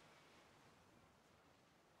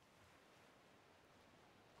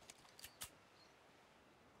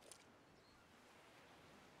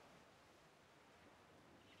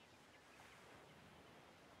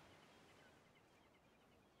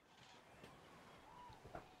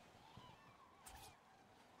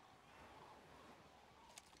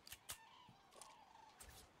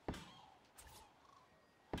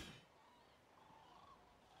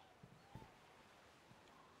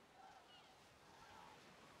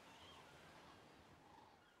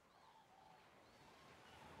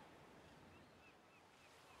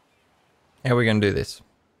 How are we going to do this?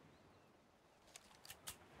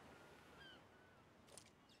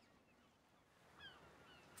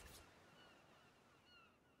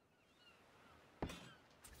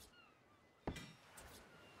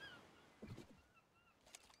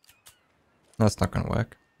 That's not going to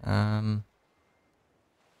work.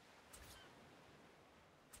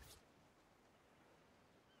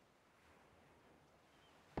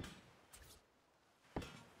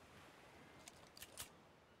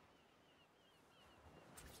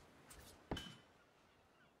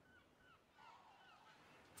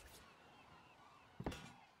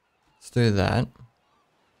 Let's do that.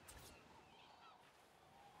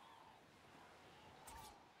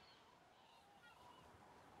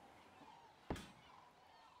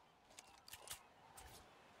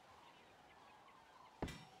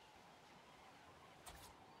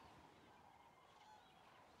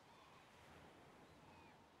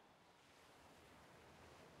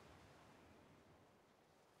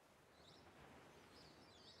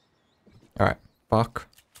 Alright, fuck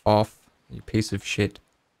off, you piece of shit.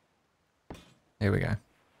 There we go.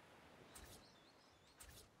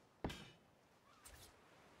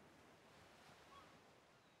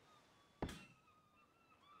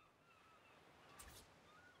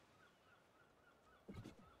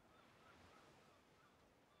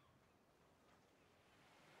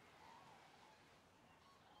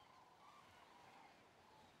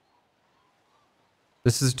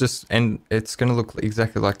 This is just, and it's gonna look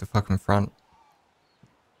exactly like the fucking front.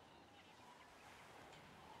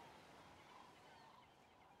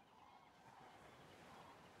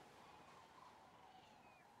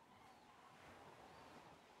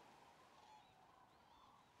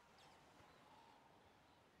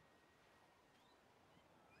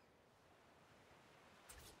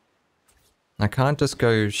 I can't just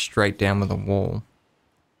go straight down with a wall,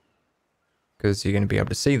 because you're going to be able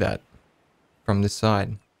to see that from this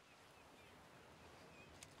side.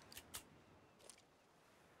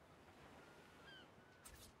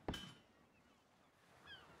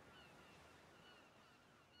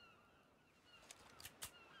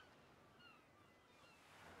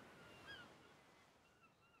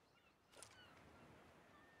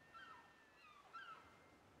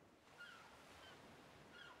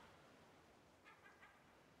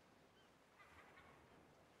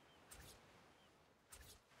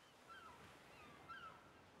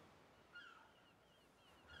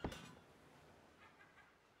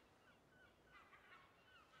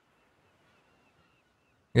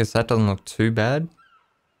 I guess that doesn't look too bad.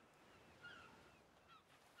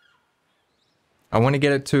 I want to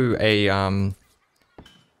get it to a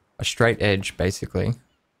straight edge, basically.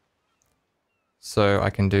 So I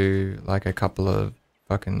can do like a couple of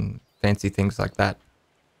fucking fancy things like that.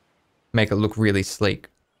 Make it look really sleek.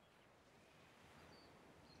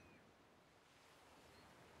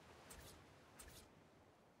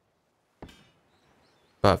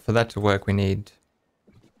 But for that to work, we need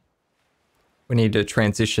to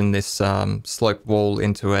transition this sloped wall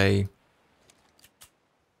into a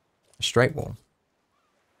straight wall.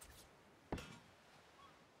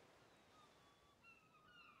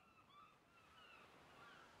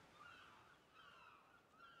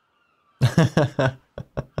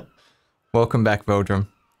 Welcome back, Veldrum.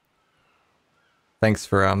 Thanks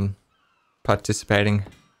for participating.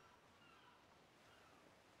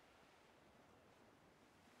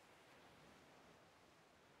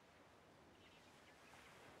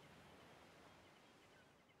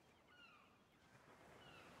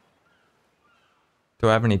 Do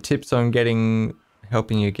I have any tips on getting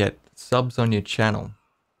helping you get subs on your channel.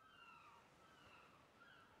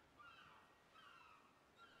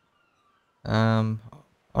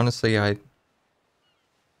 Honestly, I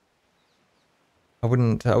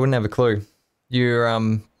wouldn't have a clue.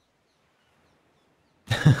 You're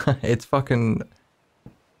it's fucking,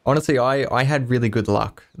 honestly, I had really good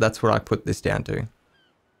luck. That's what I put this down to.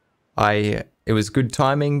 It was good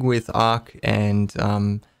timing with Ark, and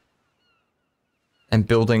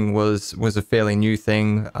building was a fairly new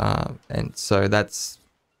thing, and so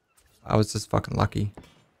I was just fucking lucky.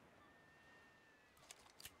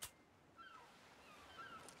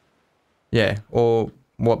 Yeah, or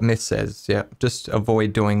what Myth says, yeah, just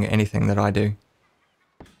avoid doing anything that I do.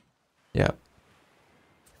 Yeah.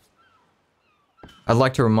 I'd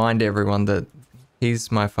like to remind everyone that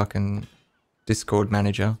he's my fucking Discord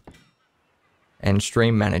manager and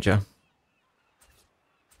stream manager.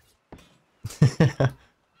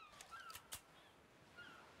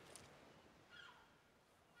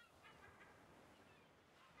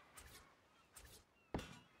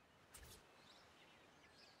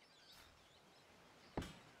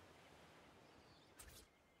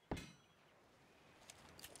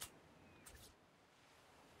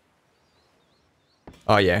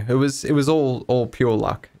 Oh yeah, it was all pure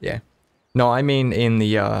luck. Yeah. No, I mean in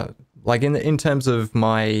the like in terms of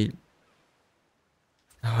my,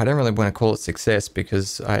 I don't really want to call it success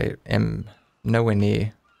because I am nowhere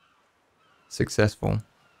near successful.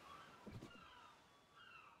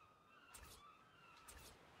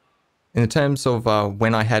 In terms of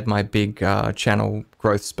when I had my big channel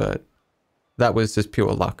growth spurt, that was just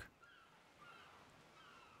pure luck.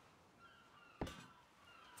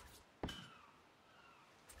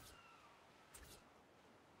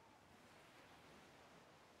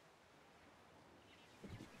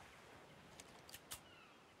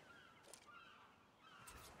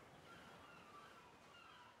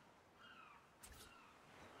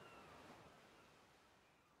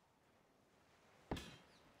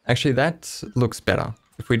 Actually, that looks better.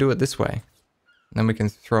 If we do it this way, then we can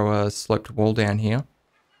throw a sloped wall down here.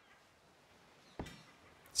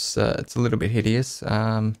 It's a little bit hideous.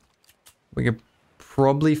 We could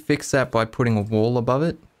probably fix that by putting a wall above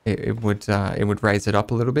it. It would raise it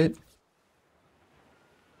up a little bit.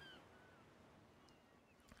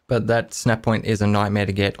 But that snap point is a nightmare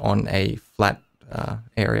to get on a flat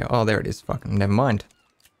area. Oh, there it is. Fucking never mind.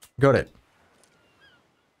 Got it.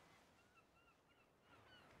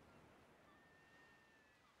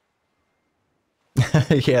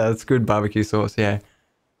 Yeah, that's good barbecue sauce. Yeah.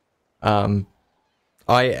 I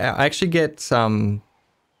actually get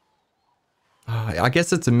I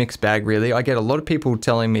guess it's a mixed bag, really. I get a lot of people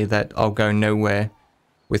telling me that I'll go nowhere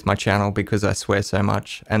with my channel because I swear so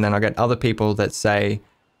much, and then I get other people that say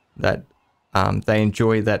that they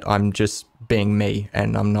enjoy that I'm just being me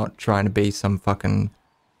and I'm not trying to be some fucking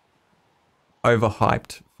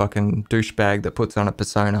overhyped fucking douchebag that puts on a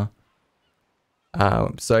persona.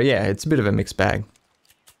 So yeah, it's a bit of a mixed bag.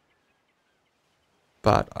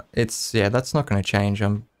 But it's, yeah, that's not going to change.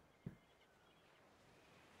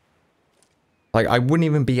 Like, I wouldn't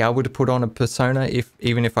even be able to put on a persona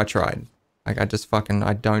even if I tried. Like, I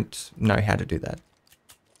don't know how to do that.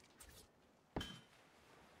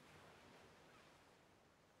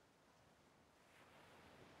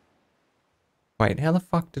 Wait, how the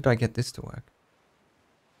fuck did I get this to work?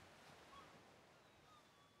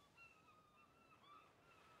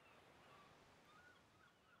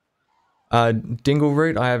 Dingle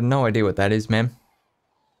root, I have no idea what that is, ma'am.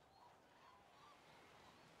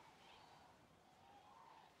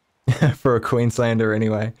 For a Queenslander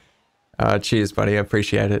anyway. Cheers, buddy, I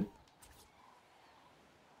appreciate it.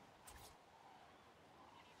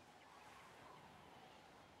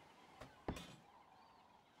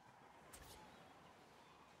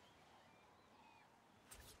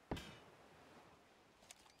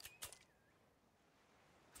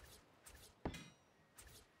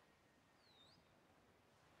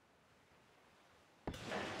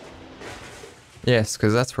 Yes,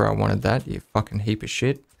 because that's where I wanted that, you fucking heap of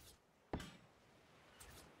shit.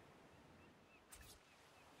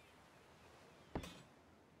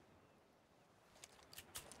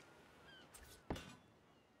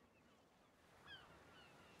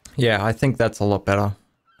 Yeah, I think that's a lot better.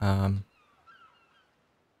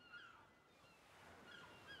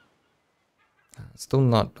 Still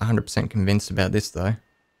not 100% convinced about this though.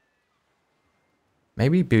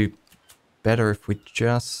 Maybe it'd be better if we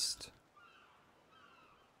just...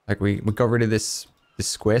 Like we got rid of this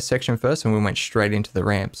square section first and we went straight into the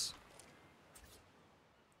ramps.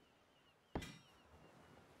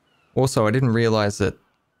 Also, I didn't realize that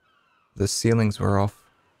the ceilings were off.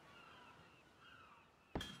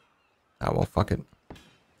 Oh, well, fuck it.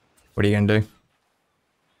 What are you gonna do?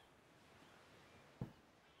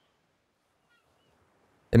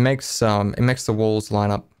 It makes the walls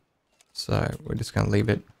line up. So we're just gonna leave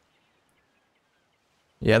it.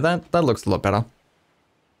 Yeah, that looks a lot better.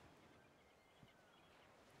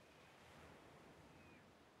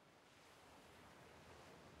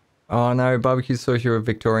 Oh no, barbecue sauce, you're a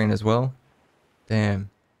Victorian as well? Damn.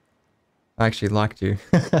 I actually liked you.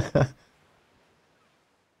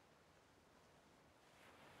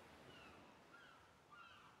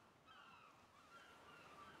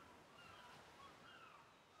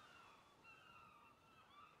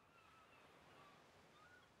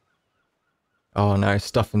 Oh no,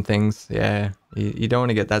 stuff and things. Yeah, you don't want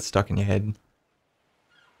to get that stuck in your head.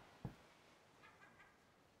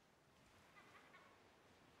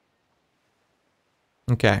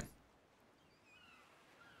 Okay.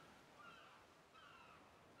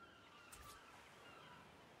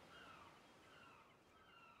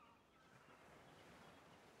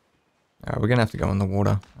 Alright, we're gonna have to go in the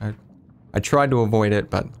water. I tried to avoid it,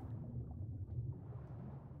 but...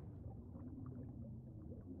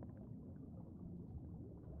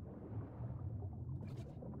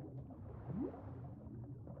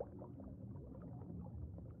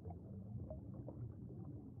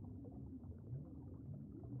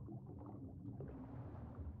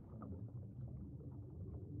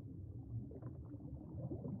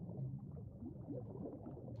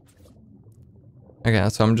 Okay,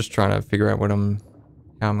 so I'm just trying to figure out how I'm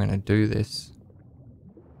gonna do this.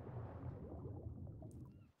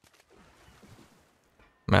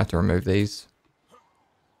 I'm gonna have to remove these.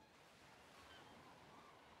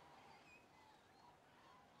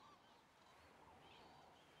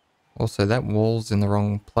 Also, that wall's in the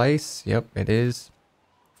wrong place. Yep, it is.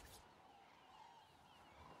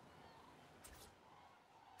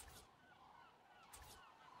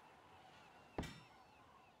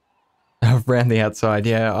 Around the outside,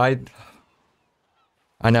 yeah.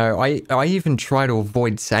 I know. I even try to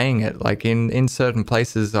avoid saying it. Like in certain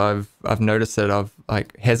places, I've noticed that I've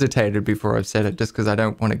like hesitated before I've said it just because I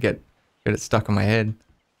don't want to get it stuck in my head.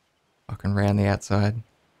 Fucking round the outside.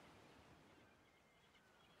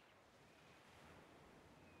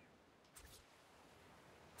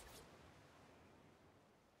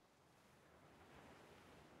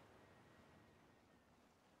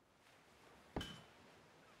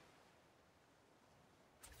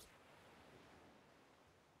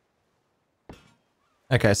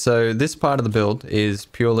 Okay, so this part of the build is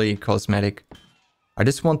purely cosmetic. I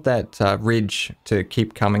just want that ridge to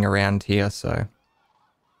keep coming around here, so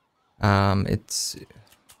it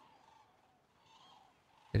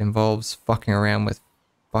involves fucking around with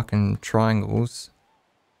fucking triangles.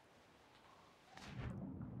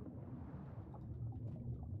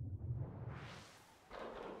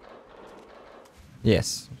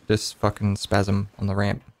 Yes, just fucking spasm on the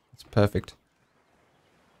ramp. It's perfect.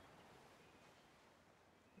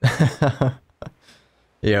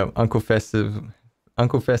 Yeah, Uncle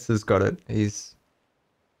Fester's got it. He's...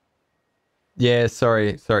 Yeah,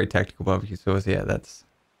 sorry, tactical barbecue sauce. Yeah, that's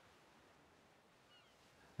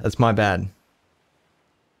my bad.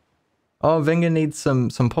 Oh, Venga needs some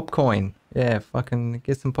popcorn. Yeah, fucking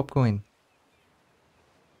get some popcorn.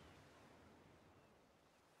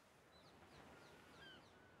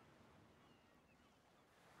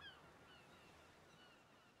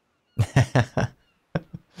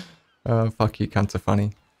 Oh, fuck you, cunts are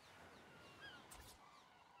funny.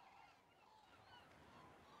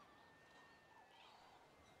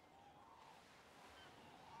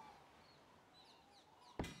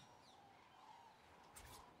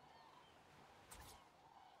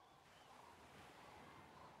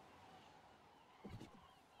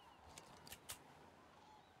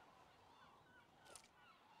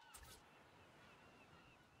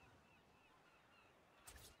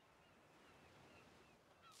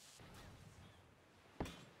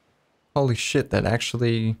 Holy shit, that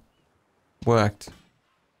actually worked.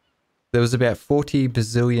 There was about 40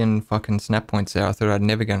 bazillion fucking snap points there. I thought I'd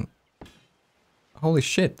never get... Holy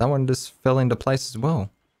shit, that one just fell into place as well.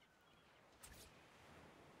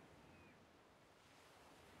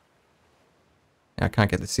 I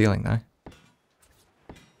can't get the ceiling though.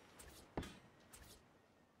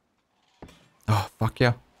 Oh, fuck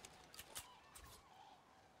yeah.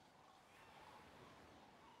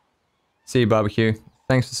 See you, barbecue.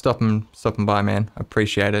 Thanks for stopping by, man. I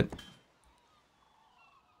appreciate it.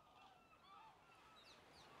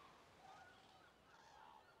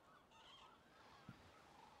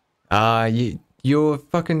 You're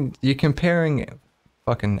comparing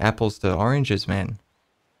fucking apples to oranges, man.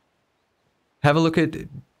 Have a look at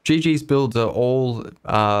Gigi's builds are all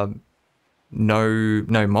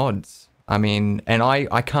no mods. I mean, and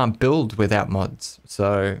I can't build without mods,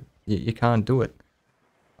 so you can't do it.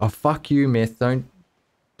 Oh, fuck you, Myth.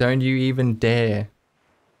 Don't you even dare.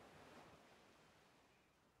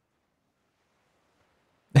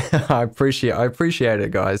 I appreciate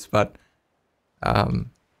it, guys, but I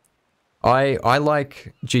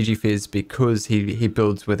like GGFizz because he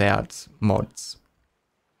builds without mods.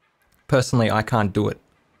 Personally, I can't do it,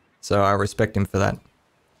 so I respect him for that.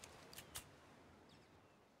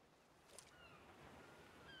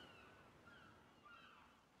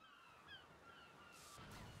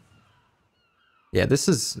 Yeah, this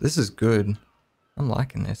is good. I'm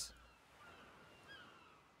liking this.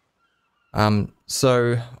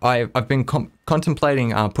 So I've been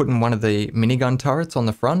contemplating putting one of the minigun turrets on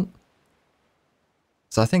the front.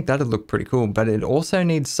 So I think that'd look pretty cool, but it also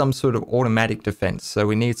needs some sort of automatic defense. So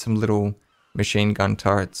we need some little machine gun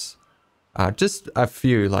turrets. Just a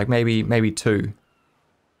few, like maybe 2.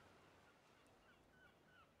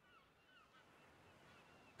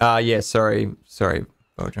 Yeah, sorry,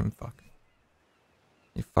 Belgium, fuck.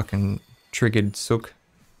 You fucking triggered sook.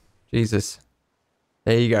 Jesus.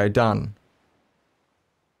 There you go, done.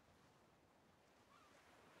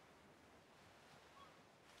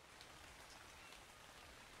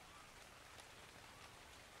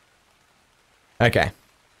 Okay.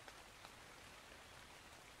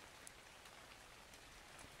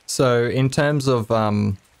 So in terms of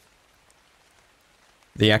the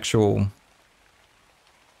actual,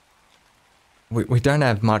 we don't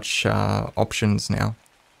have much options now.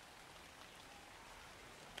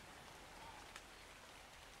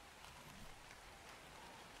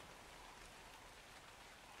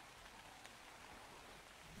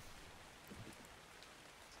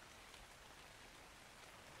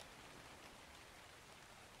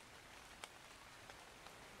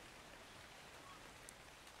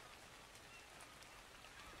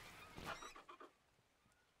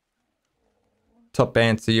 Top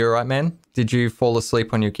Banter, you alright, man? Did you fall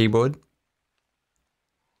asleep on your keyboard?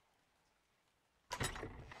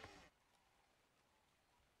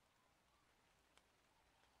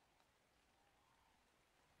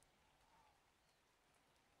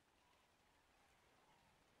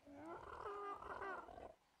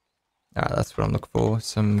 That's what I'm looking for.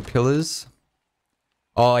 Some pillars.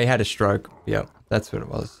 Oh, he had a stroke. Yep, that's what it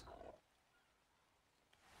was.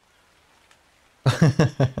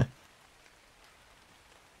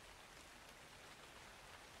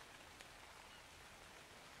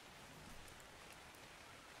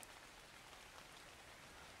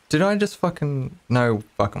 Did I just fucking... No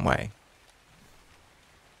fucking way.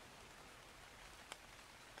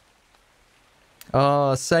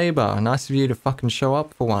 Oh, Saber. Nice of you to fucking show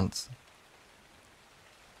up for once.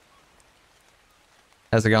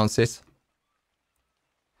 How's it going, sis?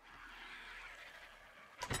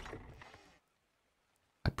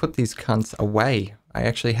 I put these cunts away. I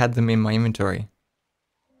actually had them in my inventory.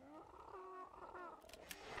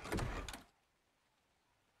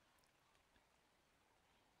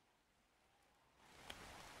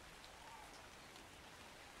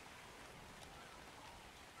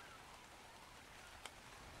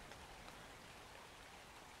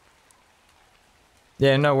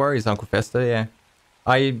 Yeah, no worries, Uncle Fester, yeah.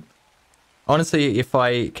 I honestly, if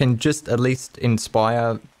I can just at least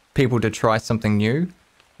inspire people to try something new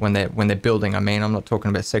when they're building, I mean, I'm not talking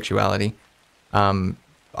about sexuality. I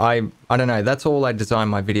don't know, that's all I design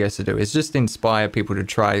my videos to do, is just inspire people to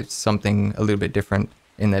try something a little bit different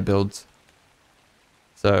in their builds.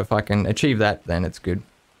 So if I can achieve that, then it's good.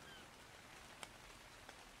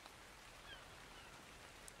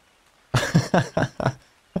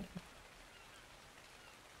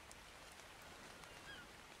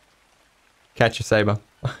 Catch a saber.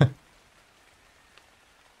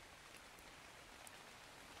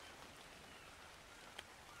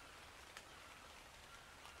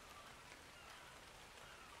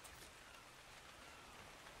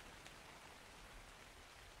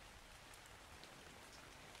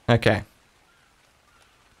 Okay.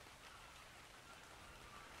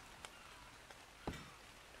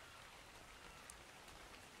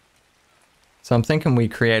 So I'm thinking we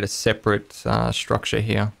create a separate structure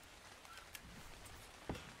here.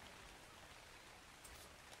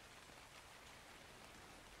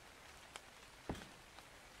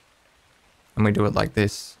 And we do it like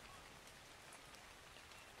this.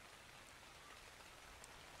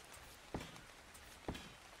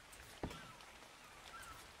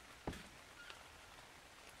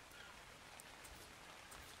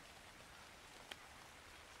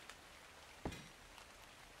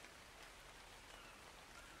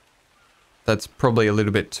 That's probably a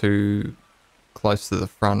little bit too close to the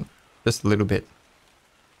front. Just a little bit.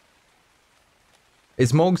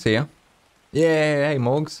 Is Morgs here? Yeah, hey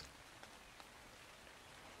Morgs.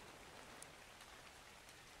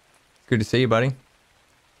 Good to see you, buddy.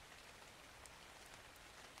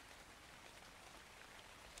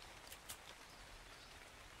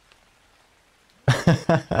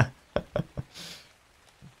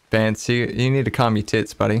 Vance, you need to calm your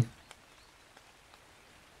tits, buddy.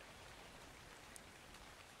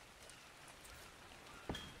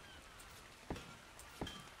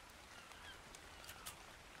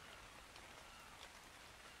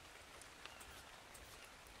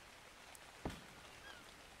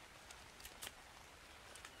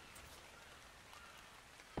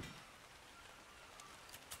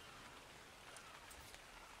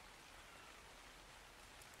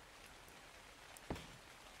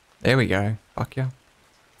 There we go. Fuck yeah.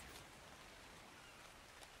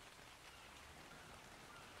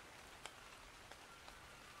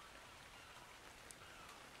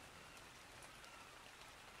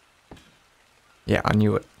 Yeah, I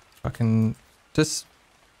knew it. Fucking just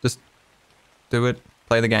do it.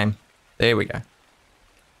 Play the game. There we go.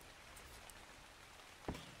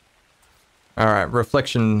 Alright,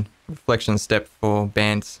 reflection step for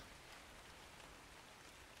bands.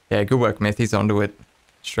 Yeah, good work, Myth. He's onto it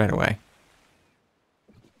straight away.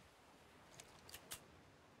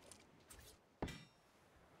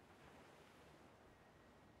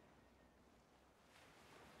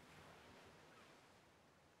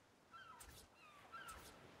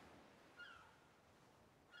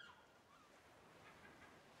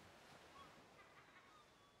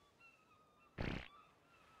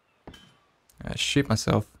 I shit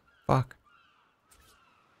myself. Fuck.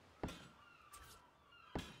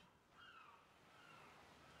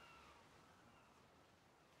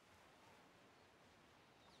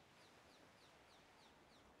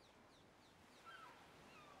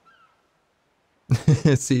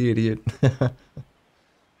 See, idiot.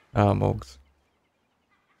 Ah, Morgs.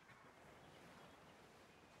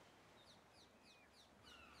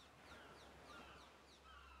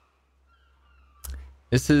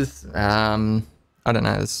 This is, I don't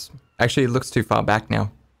know. This actually looks too far back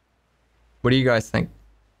now. What do you guys think?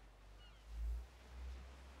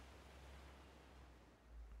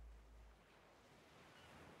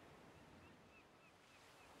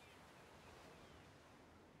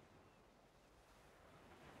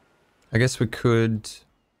 I guess we could...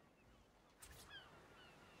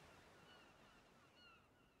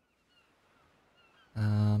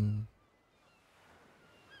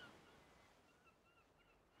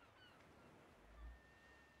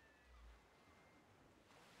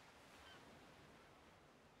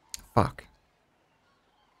 Fuck.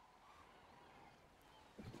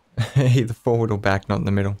 Either forward or back, not in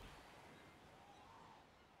the middle.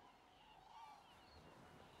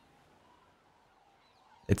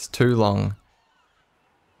 It's too long.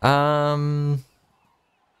 No,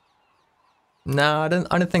 I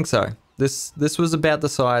don't think so. This was about the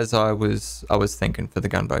size I was thinking for the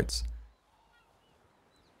gunboats.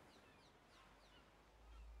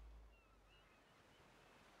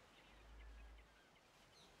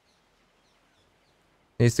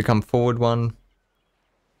 Needs to come forward one.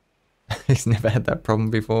 He's never had that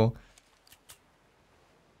problem before.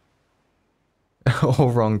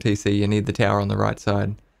 All wrong, TC. You need the tower on the right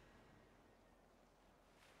side.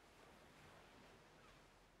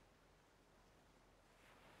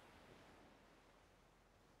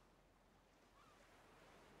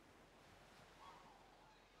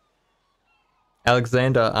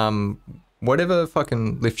 Alexander, whatever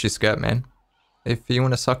fucking lifts your skirt, man. If you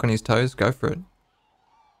want to suck on his toes, go for it.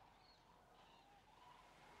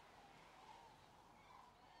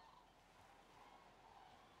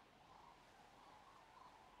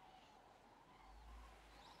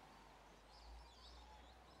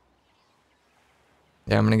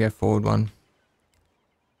 Yeah, I'm gonna go forward one.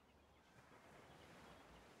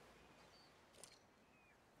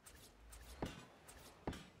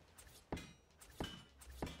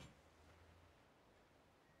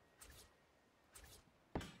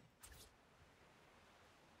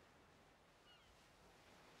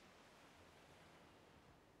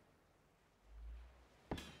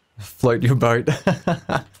 Float your boat.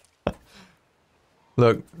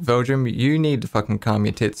 Look, Belgium, you need to fucking calm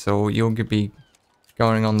your tits or you'll be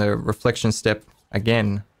going on the reflection step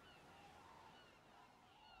again.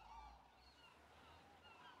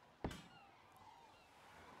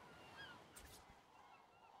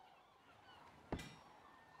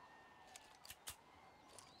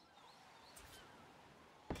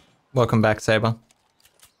 Welcome back, Saber.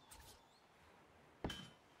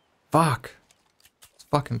 Fuck.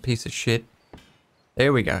 Fucking piece of shit.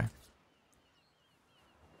 There we go.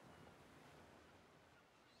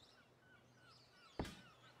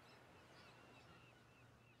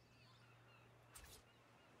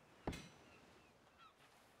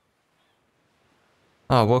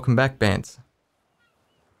 Oh, welcome back, Bance.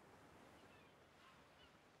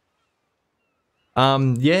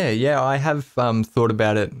 Yeah, I have thought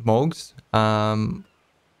about it, Morgs.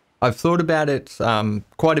 I've thought about it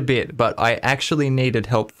quite a bit, but I actually needed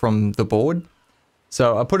help from the board.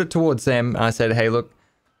 So I put it towards them. I said, hey, look,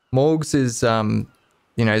 Morgs is,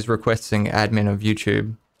 is requesting admin of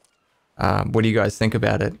YouTube. What do you guys think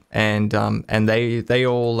about it? And they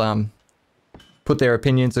all put their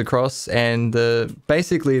opinions across, and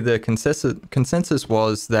basically the consensus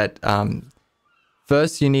was that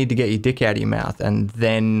first you need to get your dick out of your mouth, and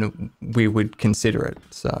then we would consider it.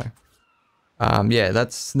 So yeah,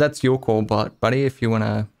 that's your call, buddy, if you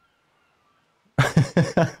wanna.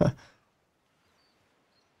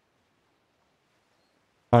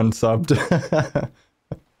 Unsubbed.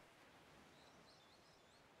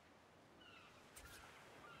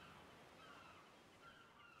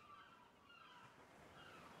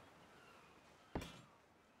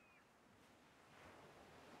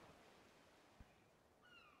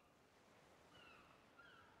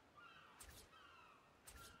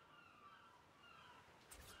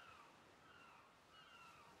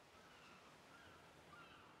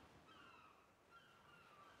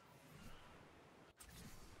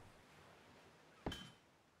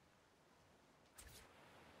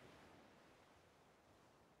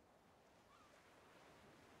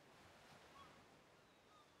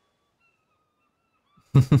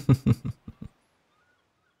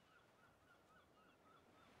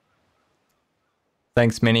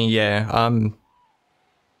 Thanks, Minnie. Yeah, I'm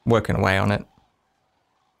working away on it.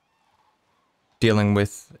 Dealing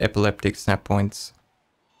with epileptic snap points.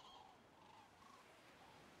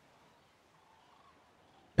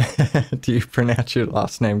 Do you pronounce your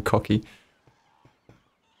last name Cocky?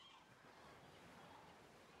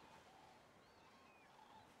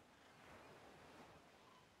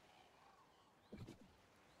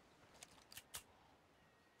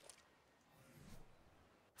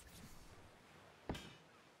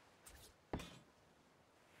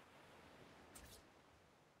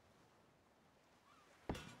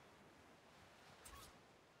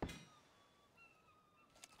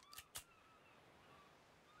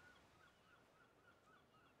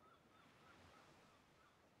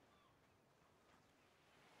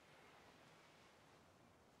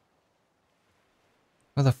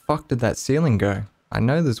 Where the fuck did that ceiling go? I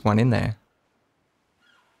know there's one in there.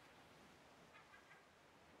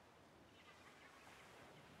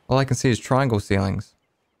 All I can see is triangle ceilings.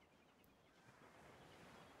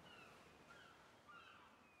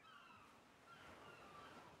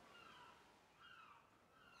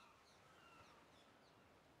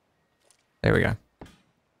 There we go.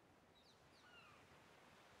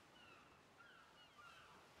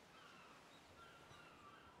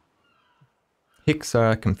 Hicks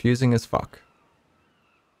are confusing as fuck.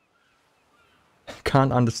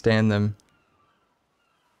 Can't understand them.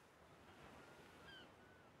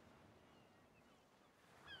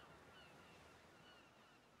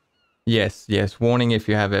 Yes, yes. Warning if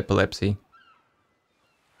you have epilepsy.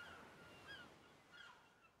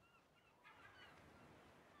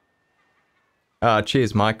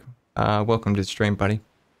 Cheers, Mike. Welcome to the stream, buddy.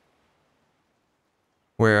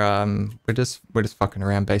 We're just fucking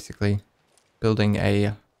around, basically, building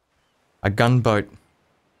a gunboat.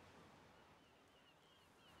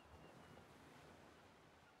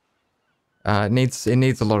 It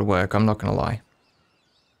needs a lot of work. I'm not gonna lie.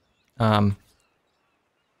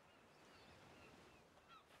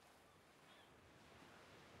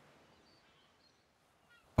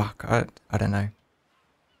 Fuck. I don't know.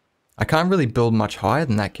 I can't really build much higher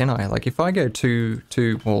than that, can I? Like, if I go two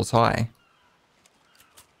walls high.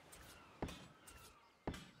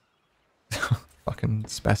 Fucking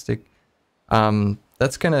spastic.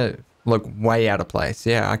 That's gonna look way out of place.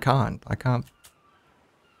 Yeah, I can't. I'm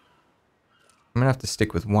gonna have to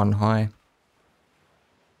stick with one high.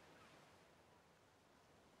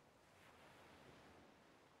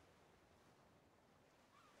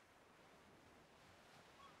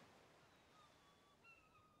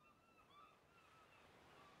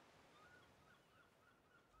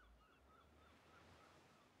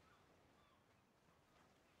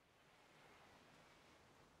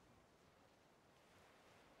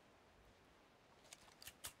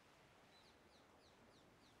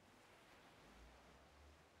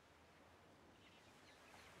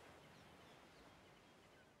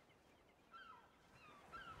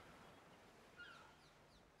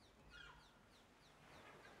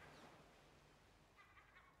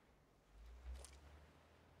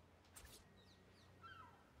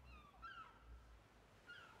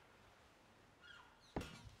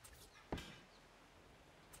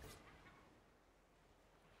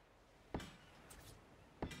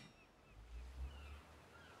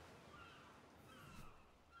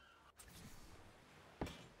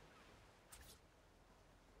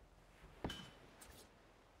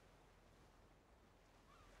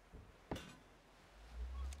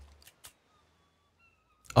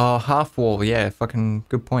 Oh, half wall. Yeah, fucking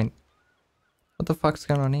good point. What the fuck's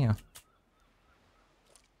going on here?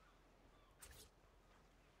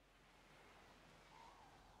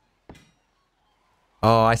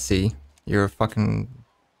 Oh, I see. You're a fucking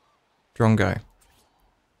drongo.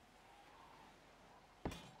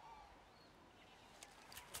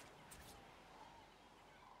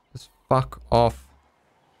 Just fuck off.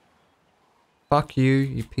 Fuck you,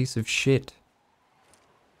 you piece of shit.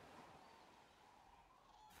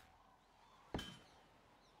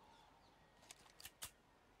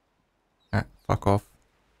 Ah, fuck off.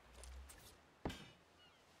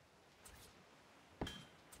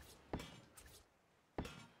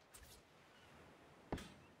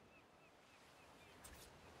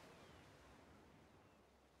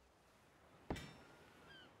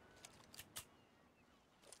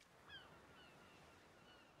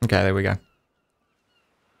 Okay, there we go.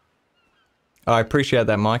 Oh, I appreciate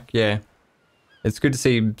that, Mike. Yeah. It's good to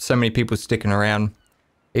see so many people sticking around,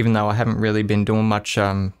 even though I haven't really been doing much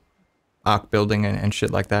Ark building and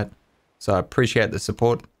shit like that. So I appreciate the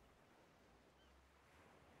support.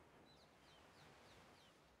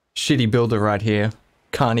 Shitty builder right here.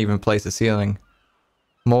 Can't even place a ceiling.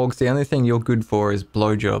 Morgs, the only thing you're good for is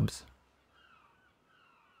blowjobs.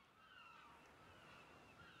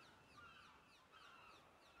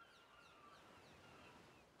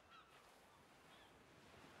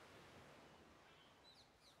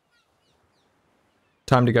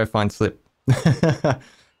 Time to go find Slip.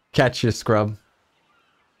 Catch your scrub.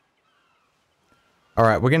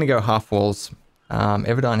 Alright, we're going to go half walls.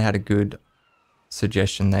 Everdine had a good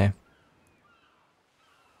suggestion there.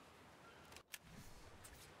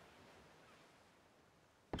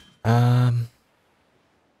 I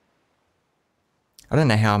don't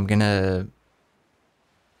know how I'm gonna...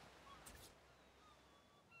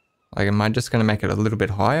 Like, am I just gonna make it a little bit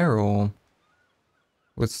higher, or...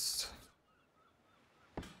 What's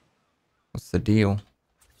the deal?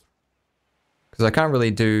 Because I can't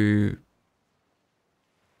really do...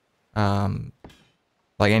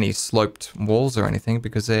 like any sloped walls or anything,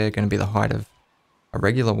 because they're going to be the height of a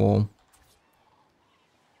regular wall.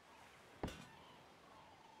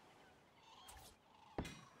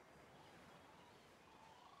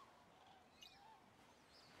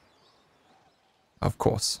 Of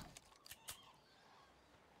course.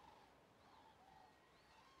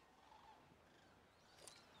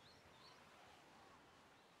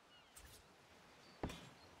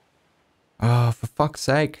 Oh, for fuck's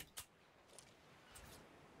sake.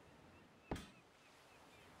 I'm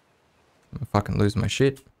gonna fucking lose my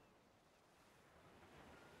shit.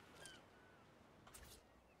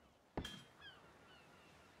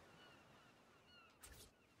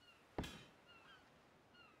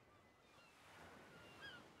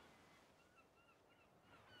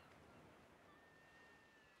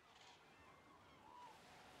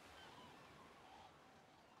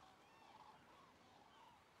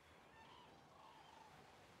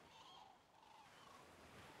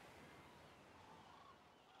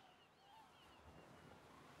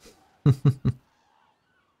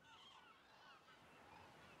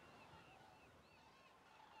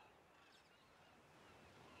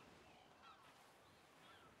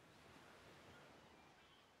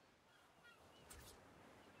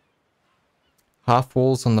 Half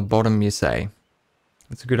walls on the bottom, you say?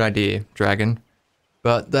 That's a good idea, Dragon.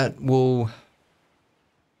 But that will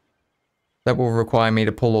require me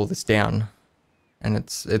to pull all this down. And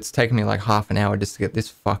it's taken me like half an hour just to get this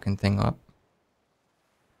fucking thing up.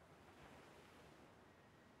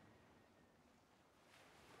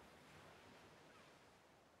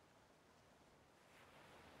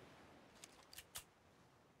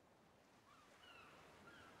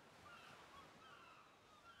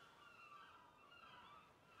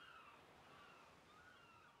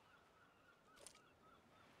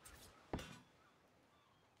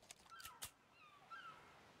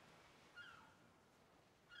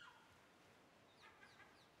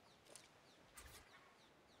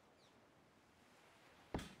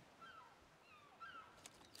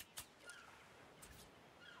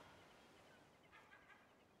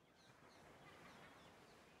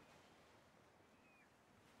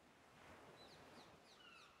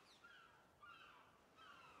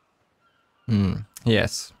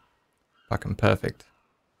 Yes. Fucking perfect.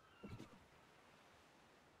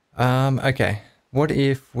 Okay. What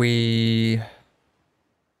if we...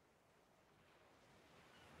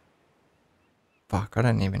 Fuck, I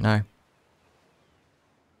don't even know.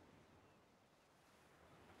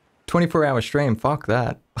 24-hour stream, fuck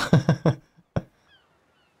that.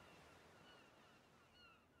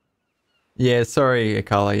 Yeah, sorry,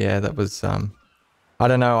 Akala, yeah, that was, I I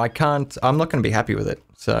don't know. I'm not going to be happy with it.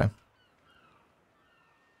 So.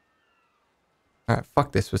 Alright,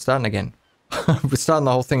 fuck this. We're starting again. We're starting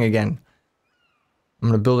the whole thing again. I'm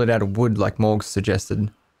going to build it out of wood like Morg suggested.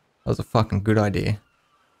 That was a fucking good idea.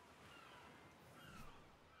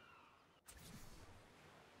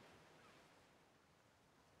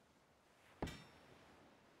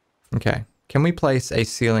 Okay. Can we place a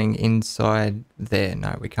ceiling inside there?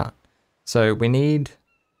 No, we can't. So we need...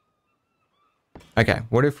 Okay,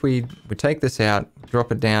 what if we take this out,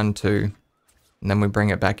 drop it down to... And then we bring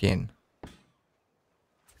it back in.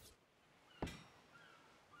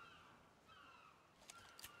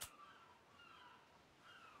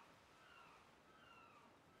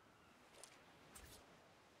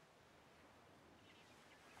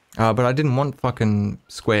 But I didn't want fucking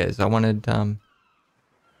squares. I wanted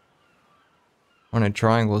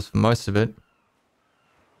triangles for most of it.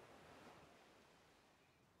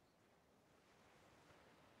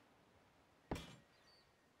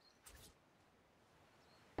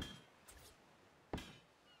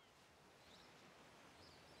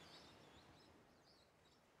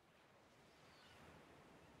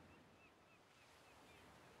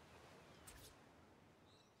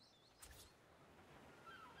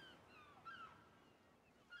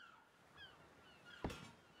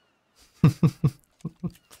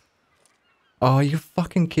 Oh, you're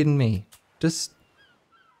fucking kidding me. Just...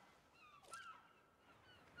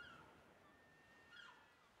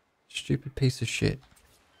 Stupid piece of shit.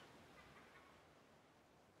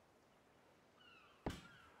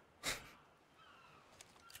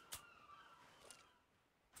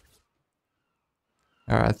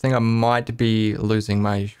 Alright, I think I might be losing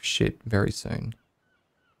my shit very soon.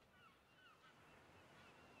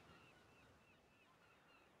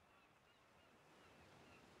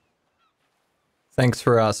 Thanks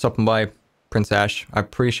for stopping by, Prince Ash. I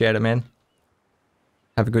appreciate it, man.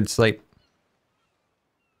 Have a good sleep.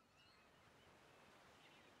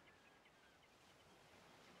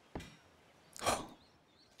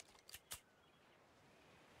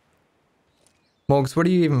 Morgs, what are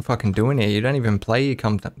you even fucking doing here? You don't even play, you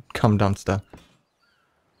cum dumpster.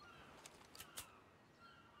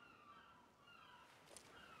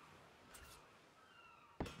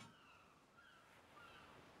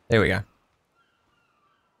 There we go.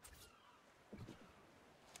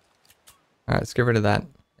 Alright, let's get rid of that.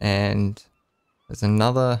 And there's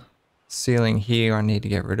another ceiling here I need to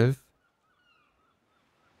get rid of.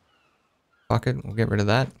 Fuck it, we'll get rid of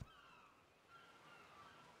that.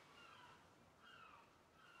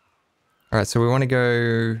 Alright, so we want to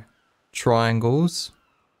go triangles.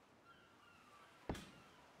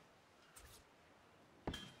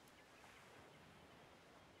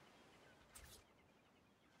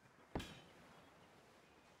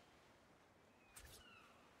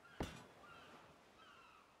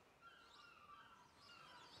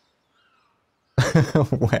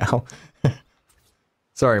 Wow.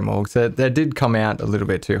 Sorry, Morgs. That did come out a little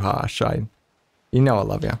bit too harsh. You know I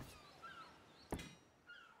love you.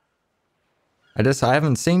 I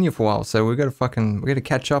haven't seen you for a while, so we gotta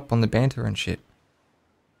catch up on the banter and shit.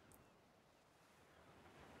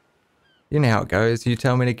 You know how it goes. You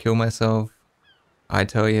tell me to kill myself. I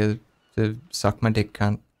tell you to suck my dick,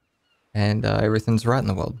 cunt. And everything's right in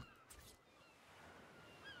the world.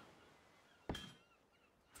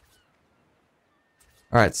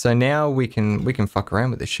 Alright, so now we can fuck around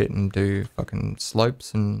with this shit and do fucking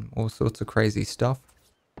slopes and all sorts of crazy stuff.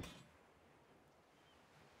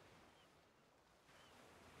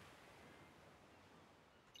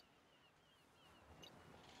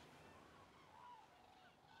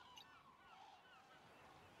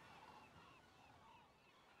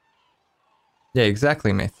 Yeah,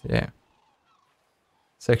 exactly, Myth. Yeah.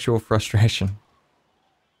 Sexual frustration.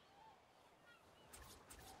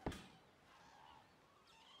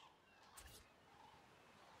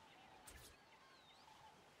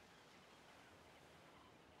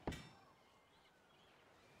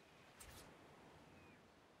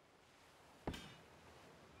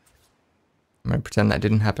 I'm gonna pretend that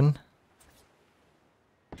didn't happen.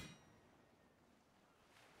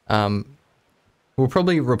 We'll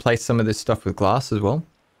probably replace some of this stuff with glass as well.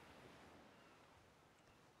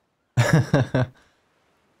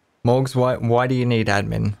 Morgs, why do you need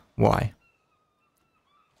admin? Why?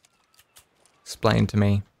 Explain to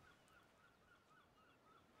me.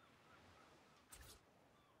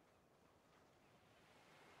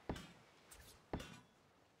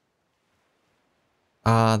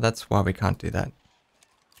 That's why we can't do that.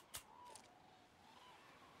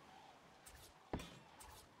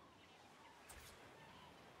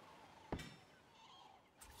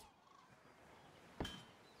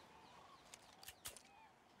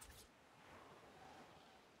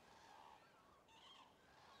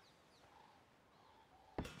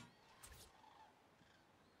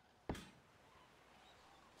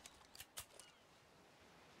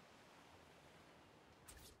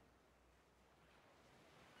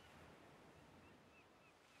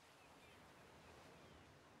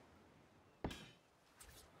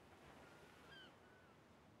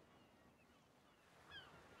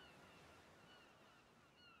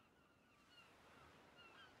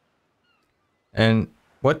 And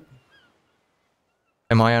what?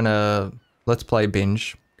 Am I on a Let's Play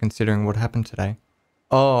binge, considering what happened today?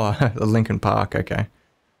 Oh, Linkin Park, okay.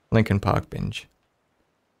 Linkin Park binge.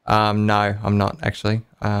 No, I'm not actually.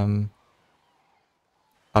 I've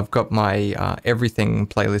got my everything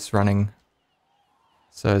playlist running.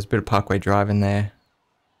 So there's a bit of Parkway Drive in there.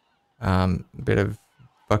 A bit of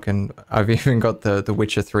fucking... I've even got the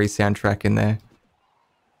Witcher 3 soundtrack in there.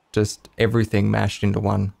 Just everything mashed into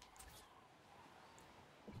one.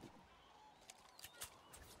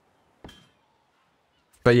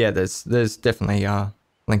 But yeah, there's definitely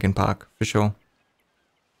Linkin Park for sure.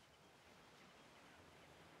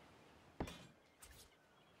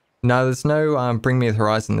 No, there's no Bring Me the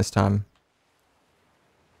Horizon this time.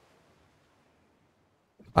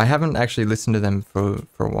 I haven't actually listened to them for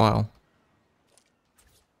a while.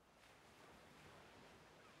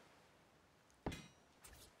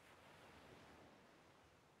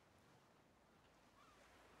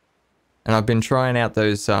 And I've been trying out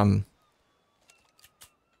those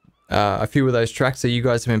a few of those tracks that you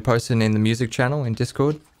guys have been posting in the music channel in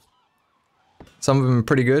Discord. Some of them are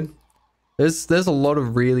pretty good. There's a lot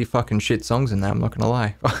of really fucking shit songs in there, I'm not gonna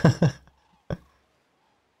lie.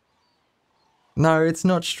 No, it's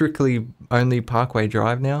not strictly only Parkway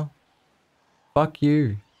Drive now. Fuck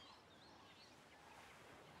you.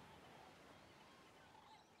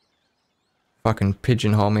 Fucking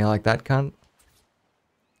pigeonhole me like that, cunt.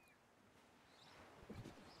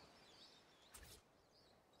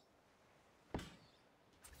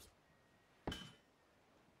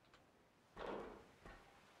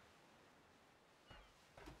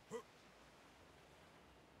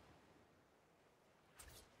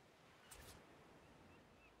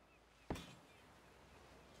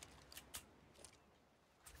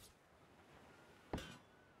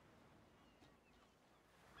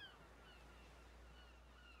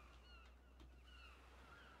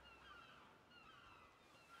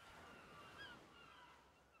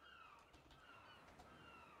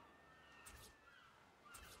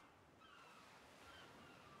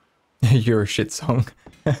 You're a shit song.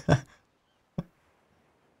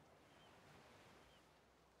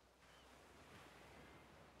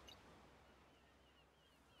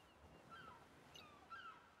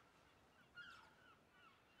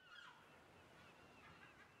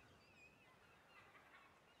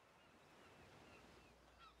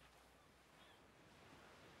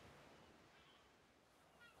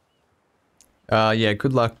 Yeah,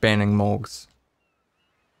 good luck banning Morgs.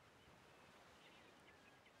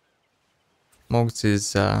 Morgs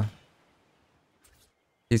is,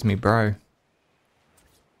 he's me bro.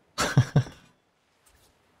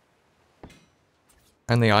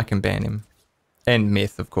 Only I can ban him. And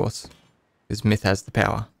Myth, of course. Because Myth has the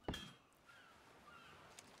power.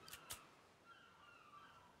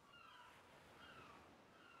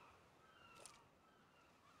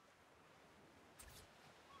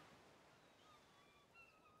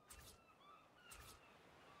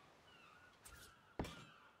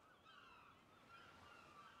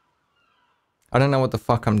 I don't know what the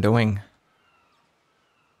fuck I'm doing.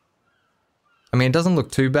 I mean, it doesn't look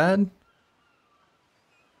too bad.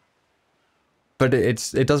 But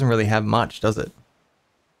it doesn't really have much, does it?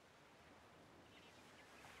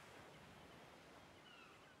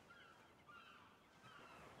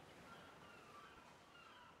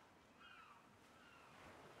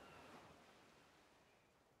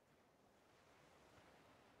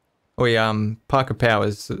 Oh yeah, Parker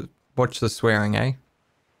Powers, watch the swearing, eh?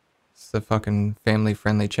 It's the fucking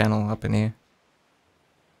family-friendly channel up in here.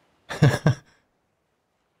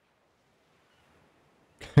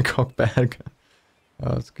 Cock bag.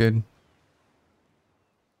 Oh, that's good.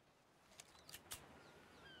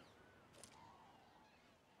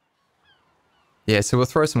 Yeah, so we'll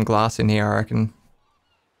throw some glass in here, I reckon.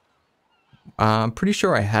 I'm pretty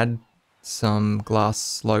sure I had some glass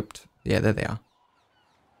sloped. Yeah, there they are.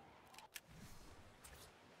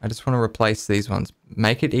 I just want to replace these ones.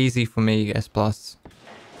 Make it easy for me, S+.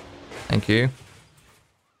 Thank you.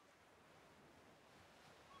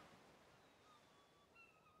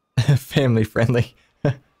 Family friendly.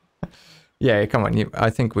 Yeah, come on. I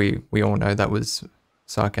think we all know that was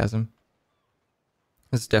sarcasm.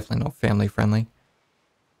 It's definitely not family friendly.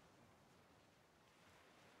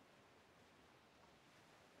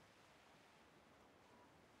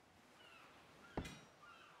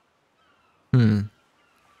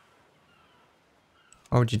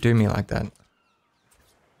 Why would you do me like that?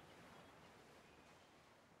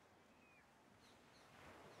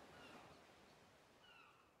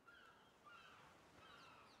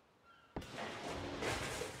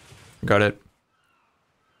 Got it.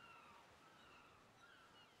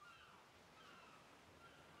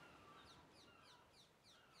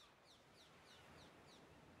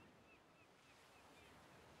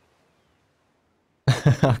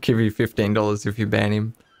 I'll give you $15 if you ban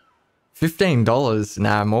him. $15?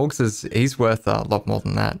 Nah, he's worth a lot more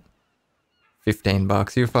than that.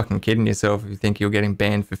 $15. You're fucking kidding yourself if you think you're getting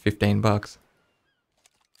banned for $15.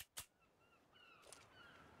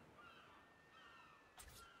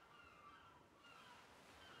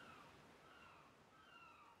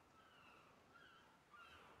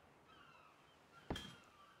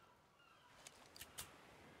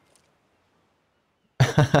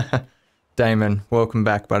 Damon, welcome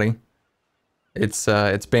back, buddy. It's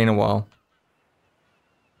been a while.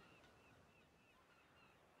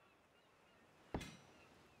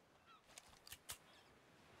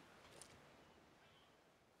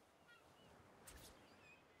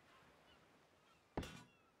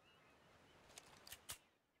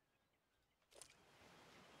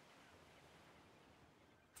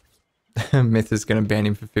 Myth is gonna ban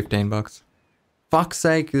him for $15. Fuck's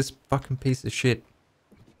sake, this fucking piece of shit.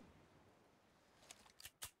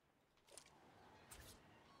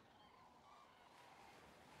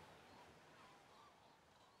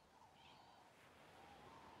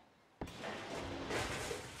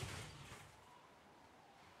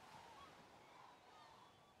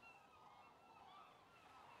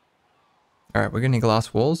 Alright, we're gonna need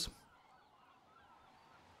glass walls.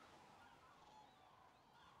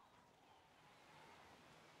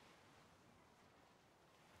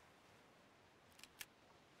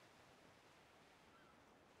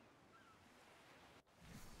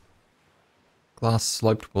 Glass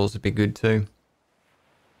sloped walls would be good too.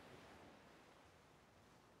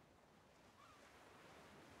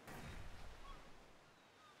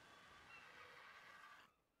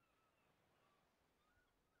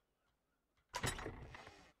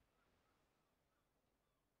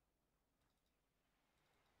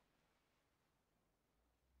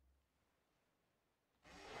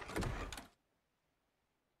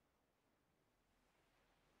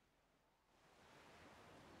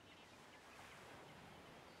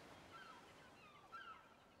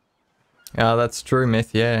 Oh, that's true,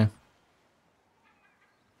 Myth, yeah.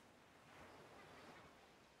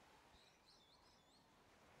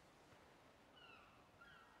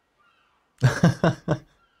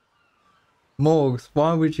 Morgs,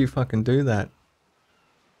 why would you fucking do that?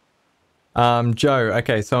 Joe,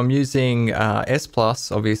 okay, so I'm using S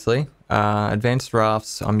Plus, obviously. Advanced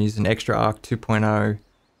Rafts, I'm using Extra Arc 2.0.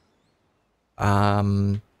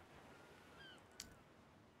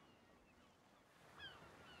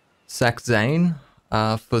 Sac Zane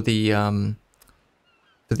for the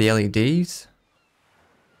LEDs.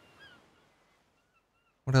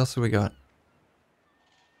 What else have we got?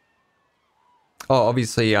 Oh,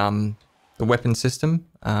 obviously the weapon system,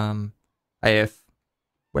 AF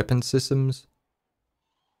weapon systems.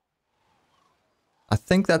 I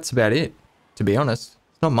think that's about it, to be honest.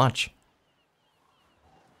 It's not much.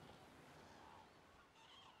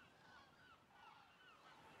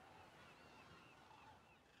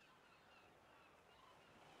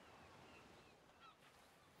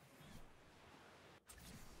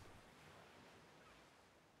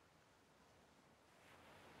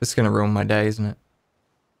 This is gonna ruin my day, isn't it?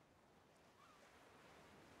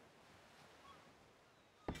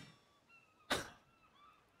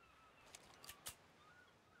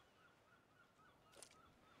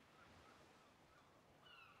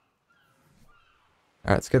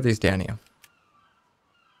 Alright, let's get these down here.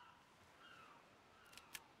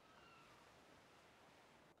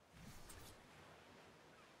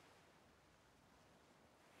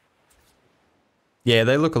 Yeah,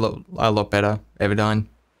 they look a lot better, Everdine.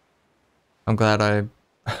 I'm glad I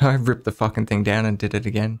I ripped the fucking thing down and did it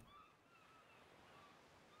again.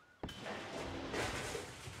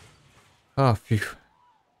 Oh, phew.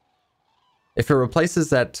 If it replaces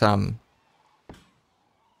that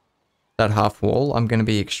that half wall, I'm gonna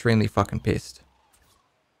be extremely fucking pissed.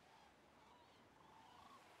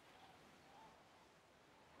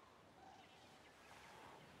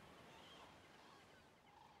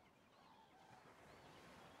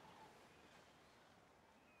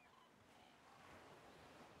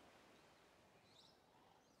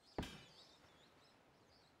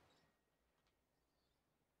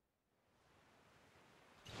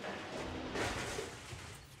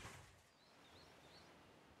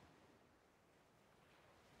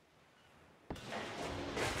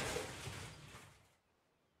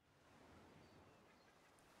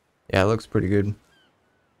 Yeah, it looks pretty good.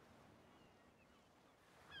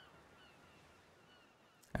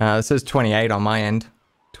 It says 28 on my end.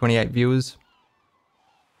 28 viewers.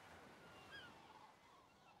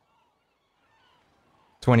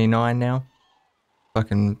 $29 now.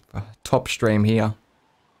 Fucking top stream here.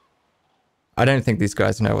 I don't think these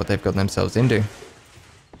guys know what they've got themselves into.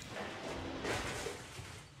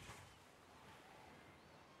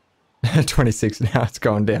 26 now, it's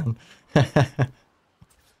going down.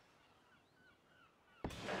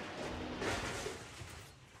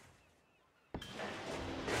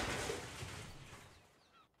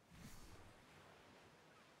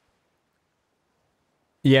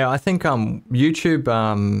 Yeah, I think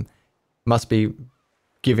YouTube must be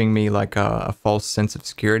giving me like a false sense of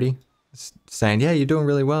security. Saying, yeah, you're doing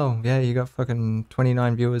really well. Yeah, you got fucking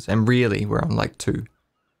 29 viewers. And really, we're on like 2.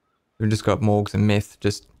 We've just got Morgs and Myth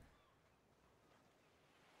just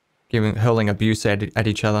hurling abuse at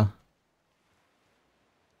each other.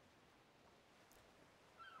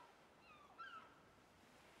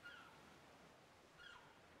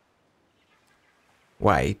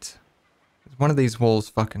 Wait. Is one of these walls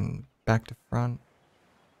fucking back to front?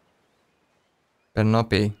 Better not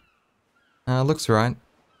be. Looks right.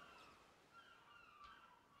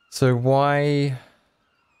 So why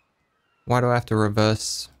do I have to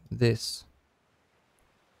reverse this?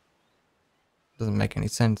 Doesn't make any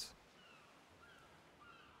sense.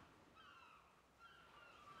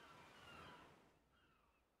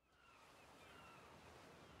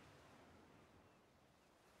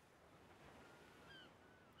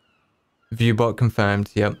 Viewbot confirmed,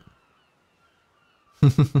 yep.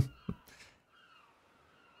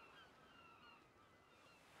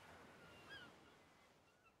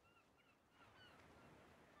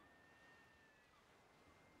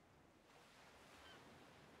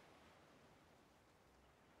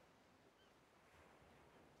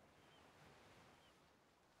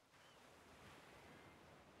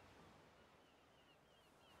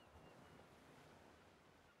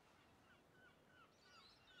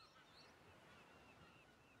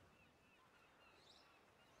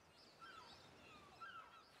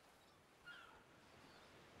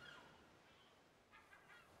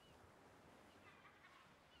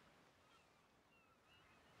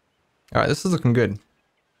 Alright, this is looking good.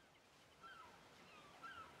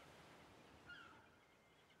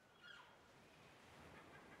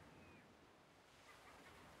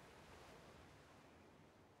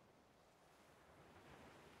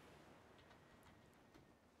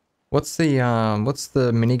 What's the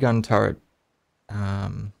minigun turret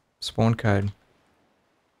spawn code?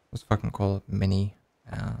 Let's fucking call it mini.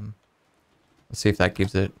 Let's see if that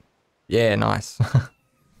gives it. Yeah, nice.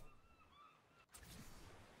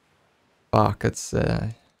 Fuck, it's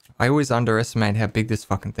I always underestimate how big this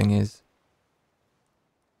fucking thing is.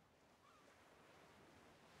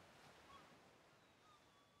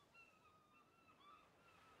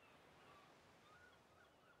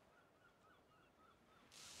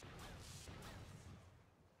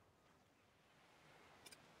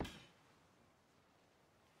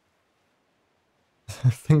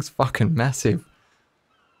 Thing's fucking massive.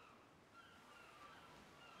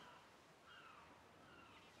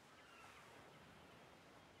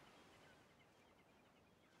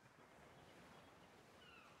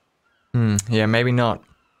 Yeah, maybe not.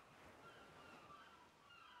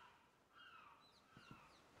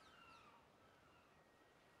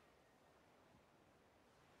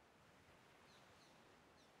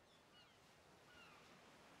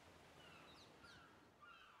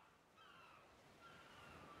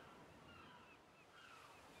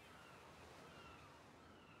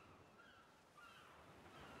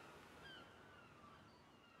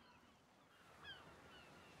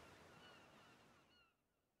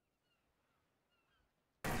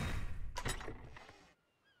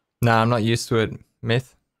 Nah, I'm not used to it.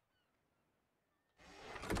 Myth.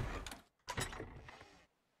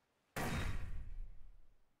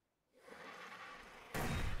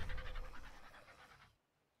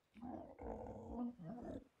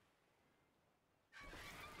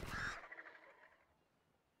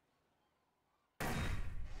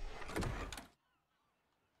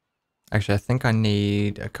 Actually, I think I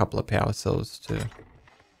need a couple of power cells to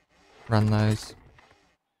run those.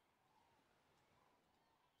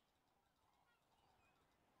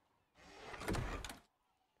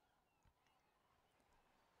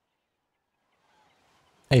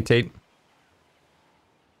 Hey, Teet.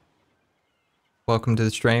 Welcome to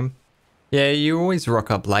the stream. Yeah, you always rock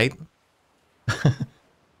up late.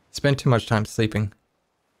 Spend too much time sleeping.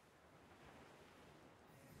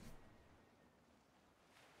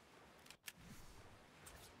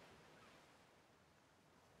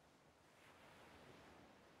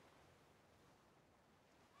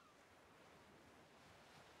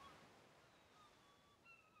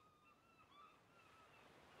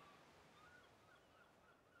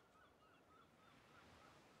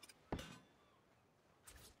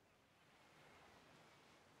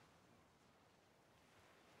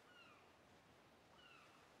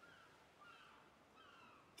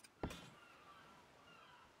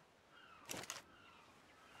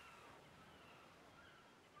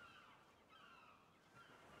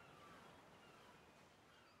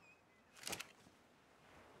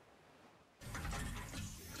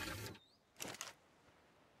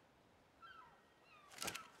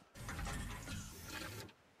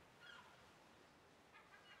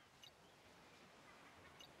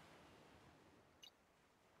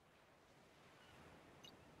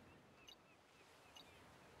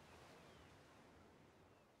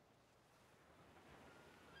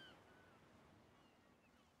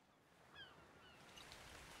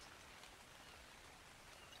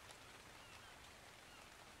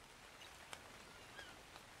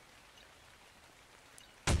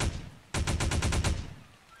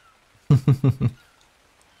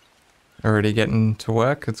 Already getting to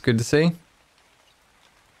work. It's good to see.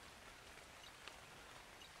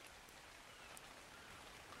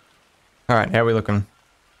 Alright, how are we looking?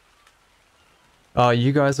 Oh,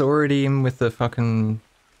 you guys are already in with the fucking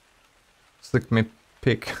slick me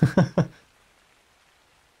pick.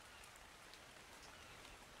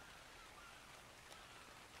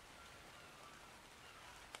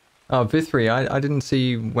 Oh, Vithri, I didn't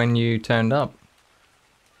see when you turned up.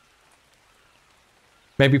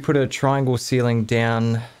 Maybe put a triangle ceiling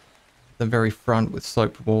down the very front with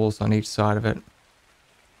sloped walls on each side of it.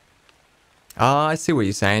 Ah, I see what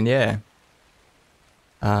you're saying, yeah.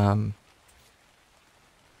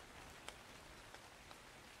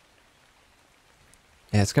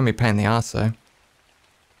 Yeah, it's gonna be a pain in the arse though.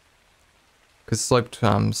 Because sloped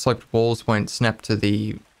walls won't snap to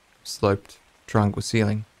the sloped triangle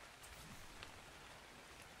ceiling.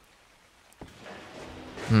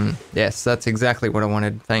 Yes, that's exactly what I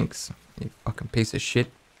wanted. Thanks, you fucking piece of shit.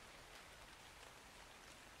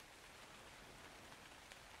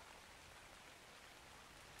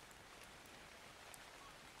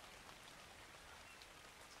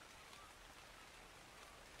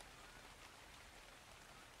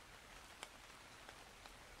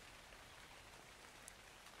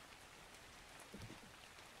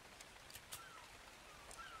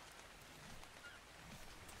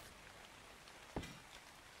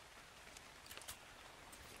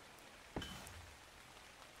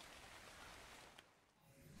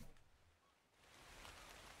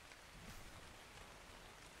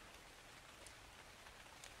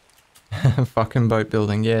 Fucking boat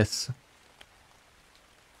building, yes.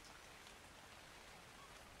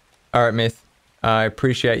 Alright, Myth. I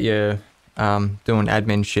appreciate you doing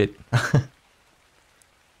admin shit.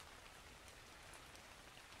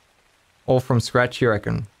 All from scratch, you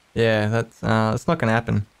reckon? Yeah, that's not gonna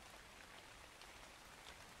happen.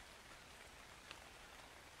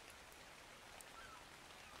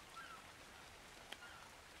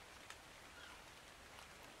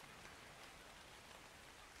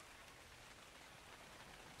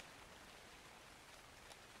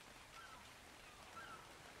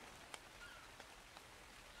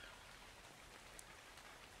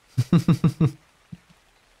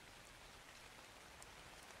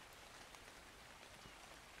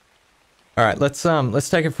 All right, let's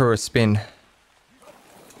take it for a spin.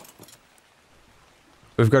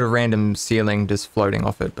 We've got a random ceiling just floating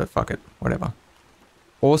off it, but fuck it, whatever.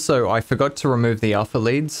 Also, I forgot to remove the alpha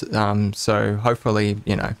leads, so hopefully,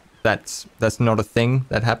 you know, that's not a thing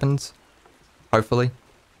that happens. Hopefully.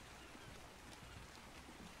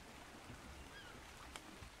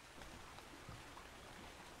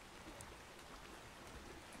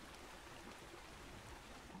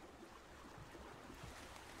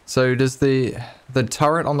 So does the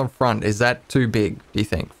turret on the front, is that too big, do you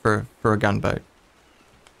think, for a gunboat?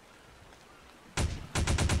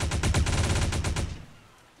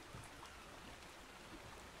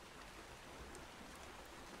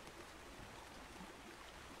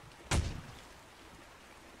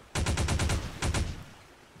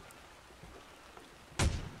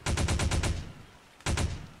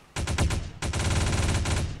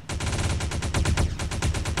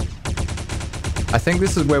 I think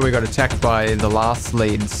this is where we got attacked by the last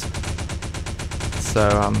leads. So,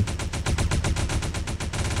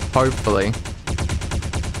 hopefully.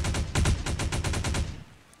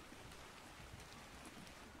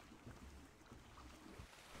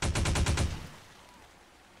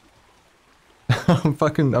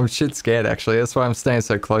 I'm shit scared actually. That's why I'm staying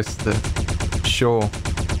so close to the shore.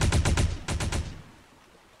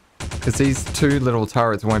 Because these two little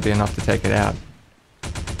turrets won't be enough to take it out.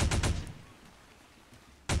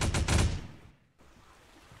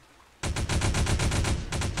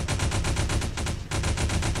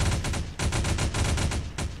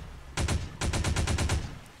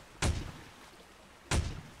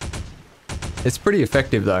 It's pretty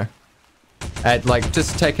effective though. At like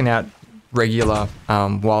just taking out regular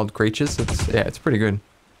wild creatures. It's pretty good.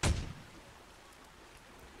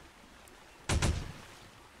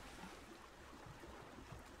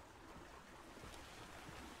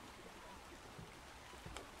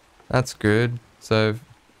 That's good. So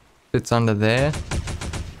fits under there.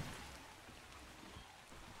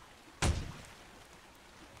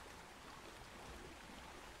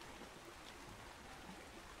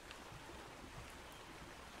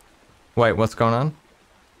 Wait, what's going on?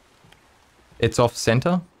 It's off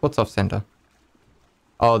center? What's off center?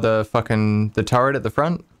 Oh, the turret at the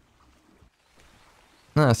front?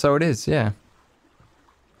 No, so it is, yeah.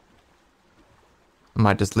 I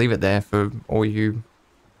might just leave it there for all you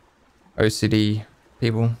OCD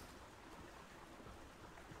people.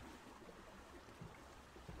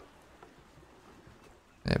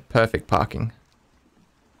 Yeah, perfect parking.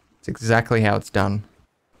 It's exactly how it's done.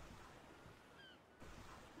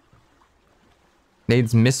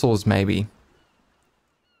 Needs missiles, maybe.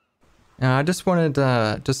 I just wanted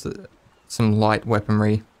just some light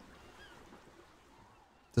weaponry.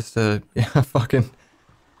 Just a fucking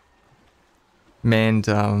manned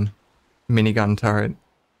minigun turret.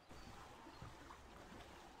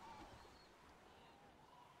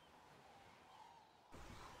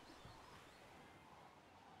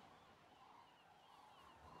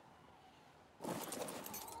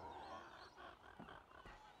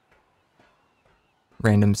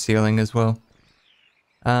 Random ceiling as well.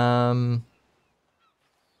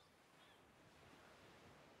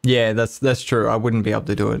 Yeah, that's true. I wouldn't be able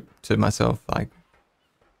to do it to myself. Like,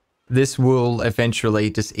 this will eventually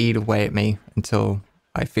just eat away at me until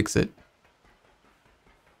I fix it.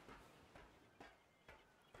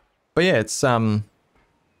 But yeah, it's not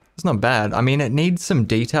bad. I mean, it needs some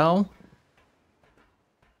detail.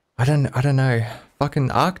 I don't know. Fucking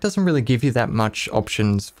Ark doesn't really give you that much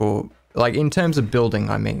options for, like, in terms of building,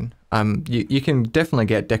 I mean. You can definitely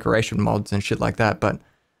get decoration mods and shit like that, but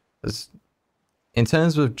in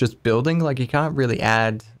terms of just building, like, you can't really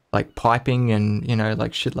add, like, piping and, you know,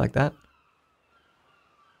 like, shit like that.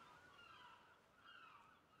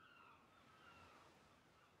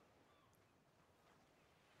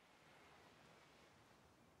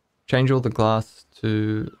 Change all the glass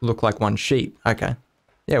to look like one sheet. Okay.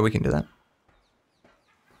 Yeah, we can do that.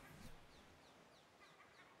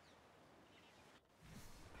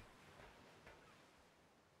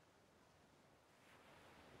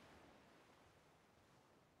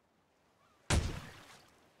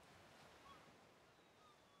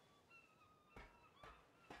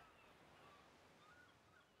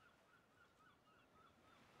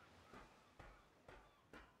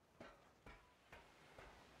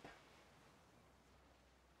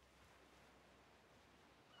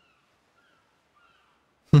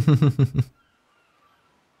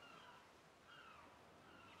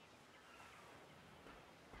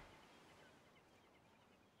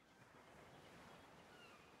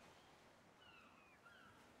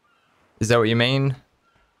 Is that what you mean,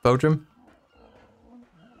 Belgium?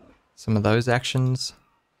 Some of those actions.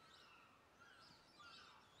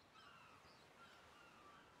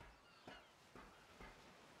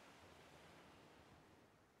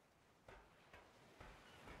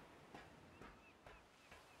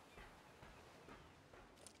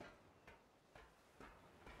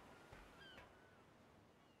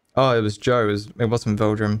 Oh, it was Joe. It wasn't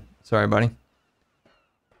Belgium. Sorry, buddy.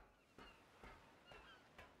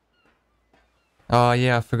 Oh,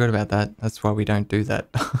 yeah, I forgot about that. That's why we don't do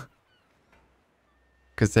that.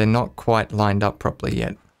 Because they're not quite lined up properly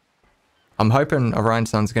yet. I'm hoping Orion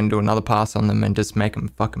Sun's going to do another pass on them and just make them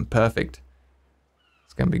fucking perfect.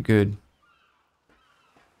 It's going to be good.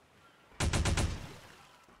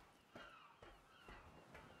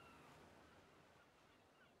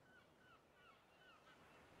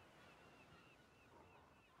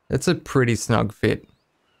 It's a pretty snug fit.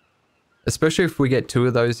 Especially if we get 2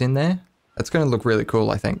 of those in there. That's going to look really cool,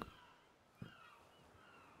 I think.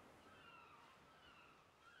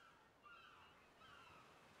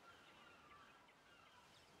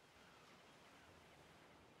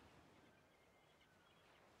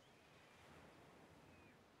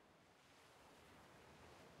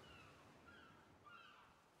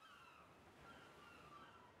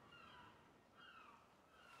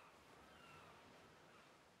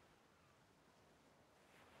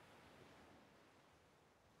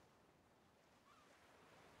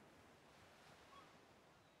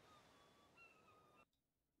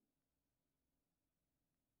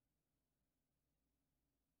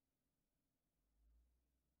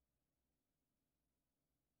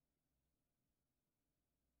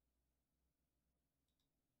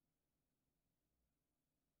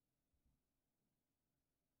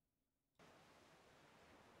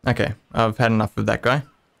 Okay, I've had enough of that guy.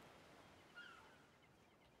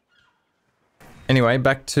 Anyway,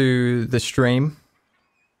 back to the stream.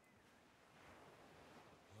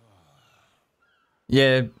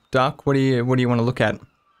 Yeah, Dark, what do you want to look at?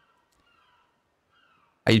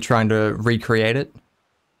 Are you trying to recreate it?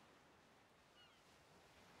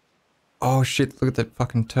 Oh shit, look at the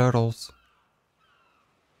fucking turtles.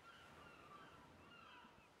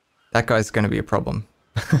 That guy's gonna be a problem.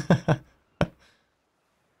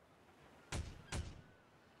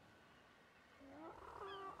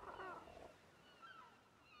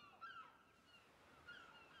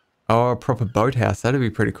 Oh, a proper boathouse, that'd be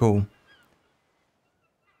pretty cool.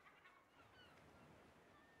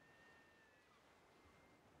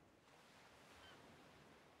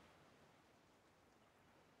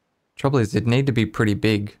 Trouble is, it'd need to be pretty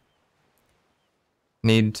big.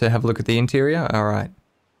 Need to have a look at the interior? Alright.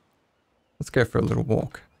 Let's go for a little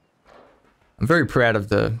walk. I'm very proud of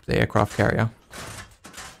the aircraft carrier.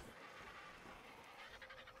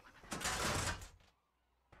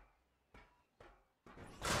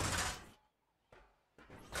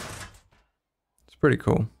 It's pretty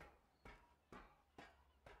cool.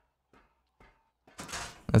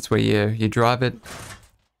 That's where you drive it.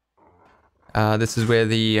 This is where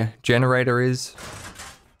the generator is.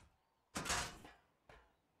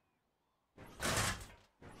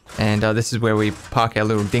 And this is where we park our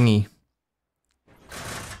little dinghy.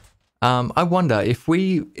 I wonder if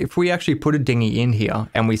we actually put a dinghy in here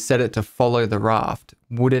and we set it to follow the raft,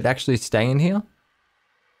 would it actually stay in here?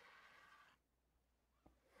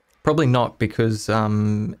 Probably not, because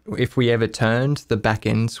if we ever turned, the back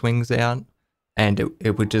end swings out and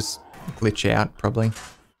it would just glitch out probably.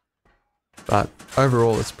 But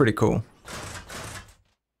overall, it's pretty cool.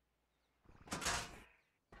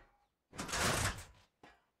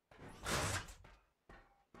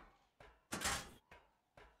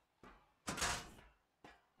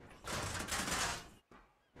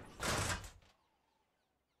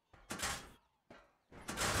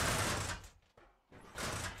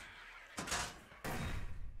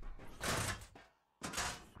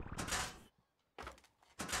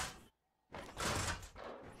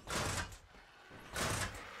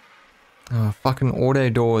 Oh, fucking auto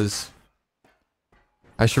doors.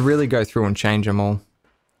 I should really go through and change them all.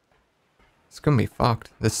 It's gonna be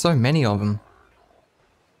fucked. There's so many of them.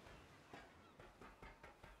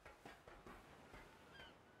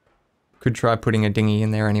 Could try putting a dinghy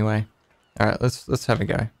in there anyway. Alright, let's have a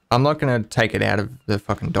go. I'm not gonna take it out of the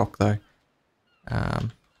fucking dock though. I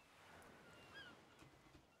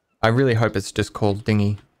really hope it's just called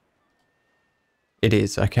dinghy. It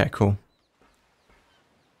is, okay, cool.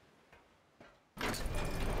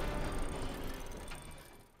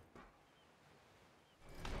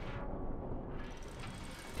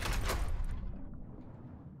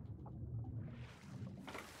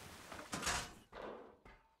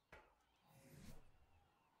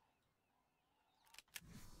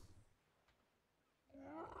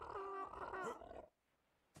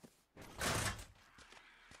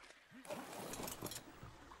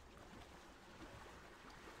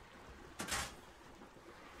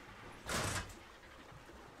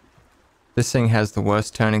 This thing has the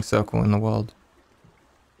worst turning circle in the world.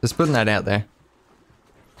 Just putting that out there.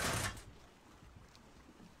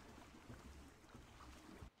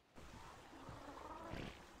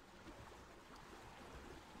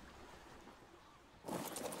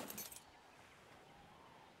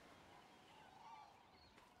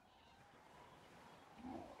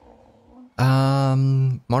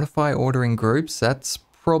 Modify ordering groups. That's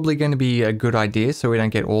probably going to be a good idea so we don't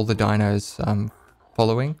get all the dinos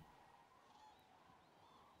following.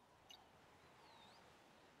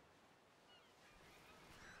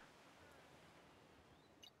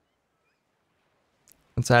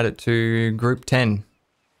 Let's add it to group 10.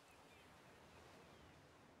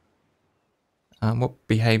 What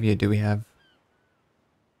behavior do we have?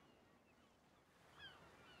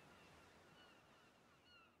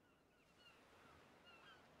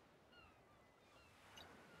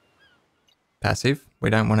 Passive.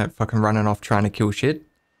 We don't want it fucking running off trying to kill shit.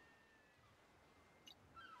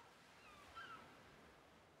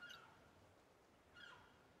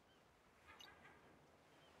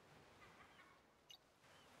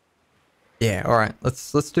 Yeah, alright,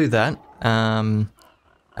 let's do that. And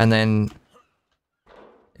then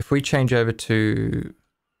if we change over to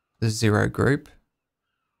the 0 group,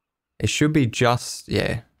 it should be just,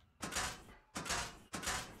 yeah.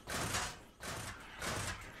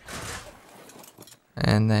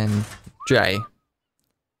 And then J.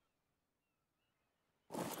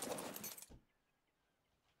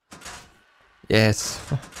 Yes.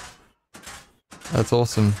 That's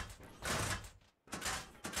awesome.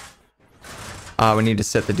 Ah, we need to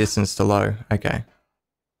set the distance to low. Okay.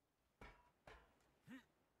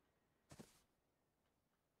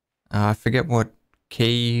 I forget what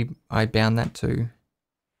key I bound that to.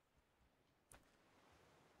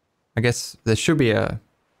 I guess there should be a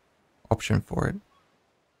option for it.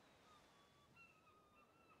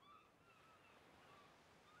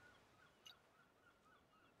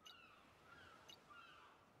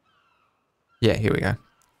 Yeah, here we go.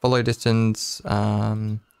 Follow distance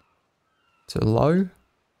to low.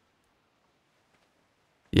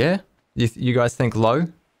 Yeah? You guys think low?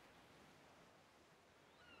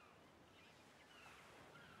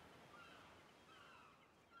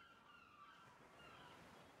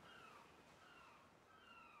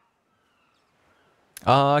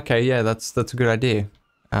 Oh, okay, yeah, that's a good idea.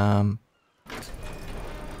 Let's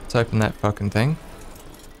open that fucking thing.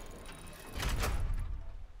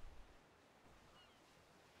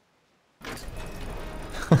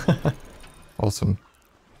 Awesome.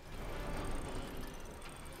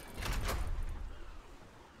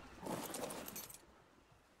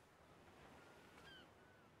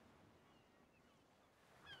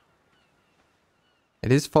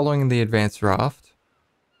 It is following the advanced raft.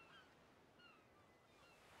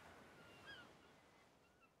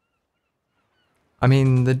 I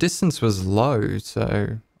mean, the distance was low,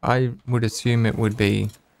 so I would assume it would be...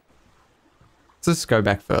 Let's just go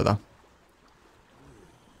back further.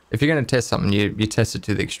 If you're going to test something, you test it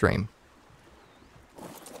to the extreme.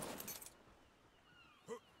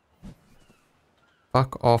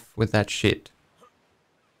 Fuck off with that shit.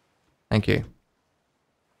 Thank you.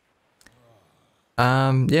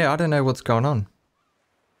 Yeah, I don't know what's going on.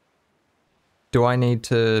 Do I need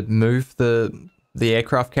to move the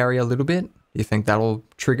aircraft carrier a little bit? You think that'll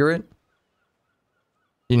trigger it?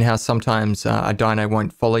 You know how sometimes a dino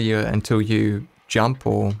won't follow you until you jump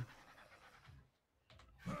or...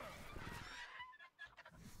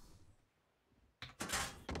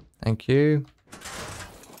 Thank you.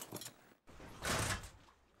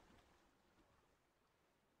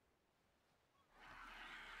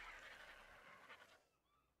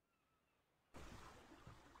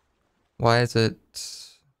 Why is it...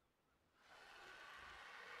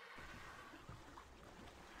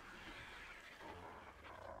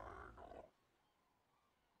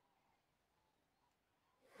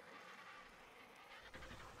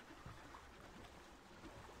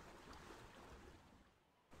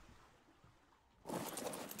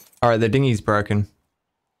 Alright, the dinghy's broken.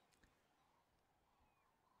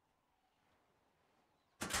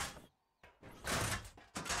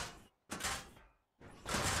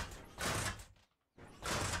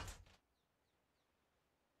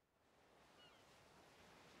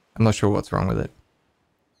 I'm not sure what's wrong with it.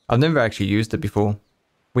 I've never actually used it before.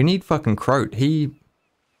 We need fucking Croat. He's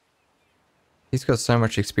got so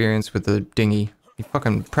much experience with the dinghy. He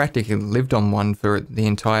fucking practically lived on one for the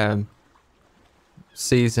entire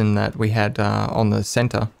season that we had on the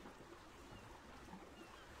center.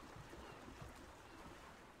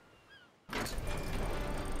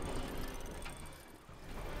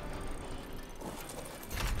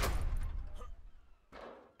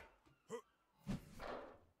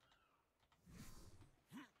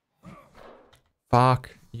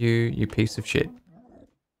 Fuck you, you piece of shit.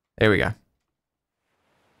 There we go.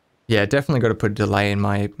 Yeah, definitely got to put a delay in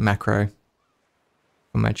my macro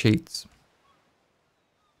for my cheats.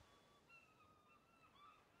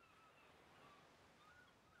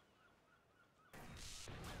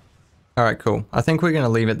 Alright, cool. I think we're going to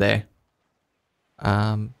leave it there.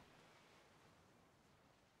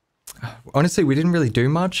 Honestly, we didn't really do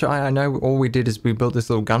much. I know all we did is we built this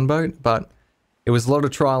little gunboat, but it was a lot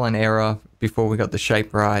of trial and error before we got the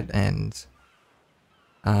shape right, and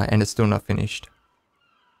it's still not finished.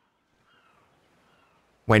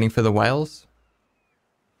 Waiting for the whales?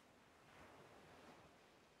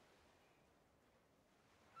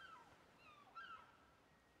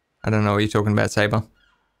 I don't know what you're talking about, Saber.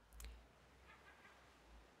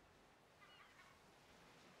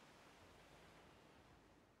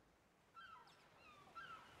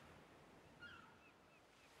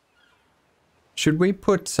 Should we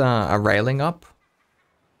put a railing up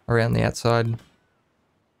around the outside?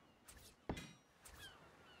 Do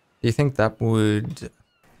you think that would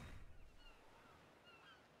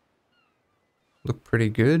look pretty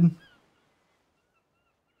good?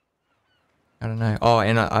 I don't know. Oh,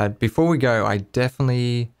 and before we go, I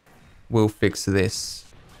definitely will fix this.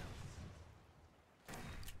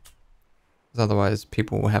 'Cause otherwise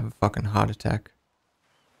people will have a fucking heart attack.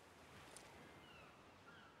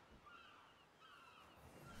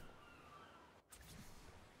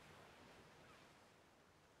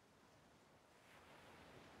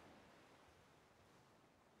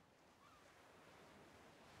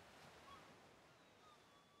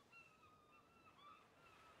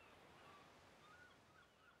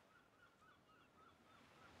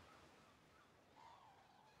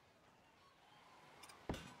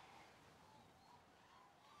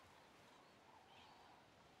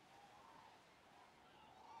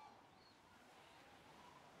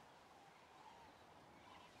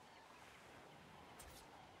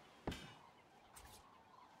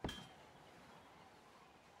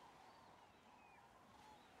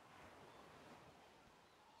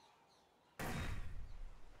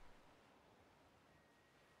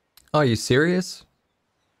 Oh, are you serious?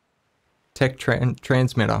 Tech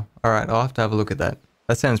transmitter. Alright, I'll have to have a look at that.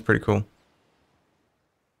 That sounds pretty cool.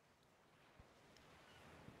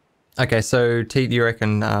 Okay, so Teet, you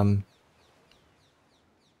reckon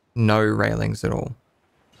no railings at all?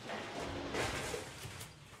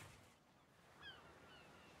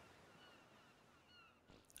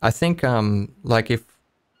 I think like if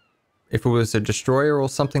it was a destroyer or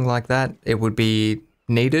something like that, it would be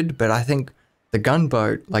needed, but I think the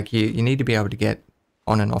gunboat, like you need to be able to get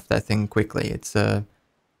on and off that thing quickly. It's a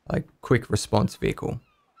like quick response vehicle.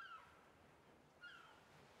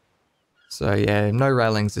 So yeah, no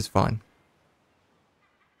railings is fine.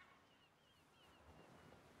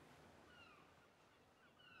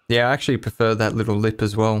 Yeah, I actually prefer that little lip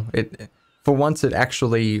as well. For once it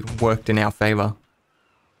actually worked in our favor.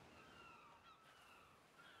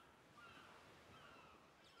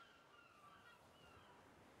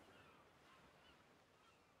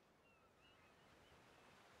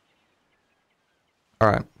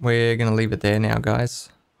 Alright, we're going to leave it there now, guys.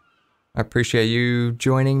 I appreciate you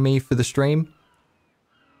joining me for the stream.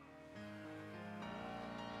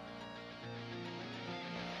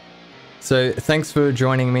 So thanks for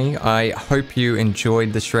joining me. I hope you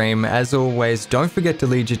enjoyed the stream. As always, don't forget to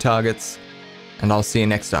lead your targets, and I'll see you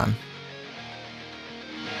next time.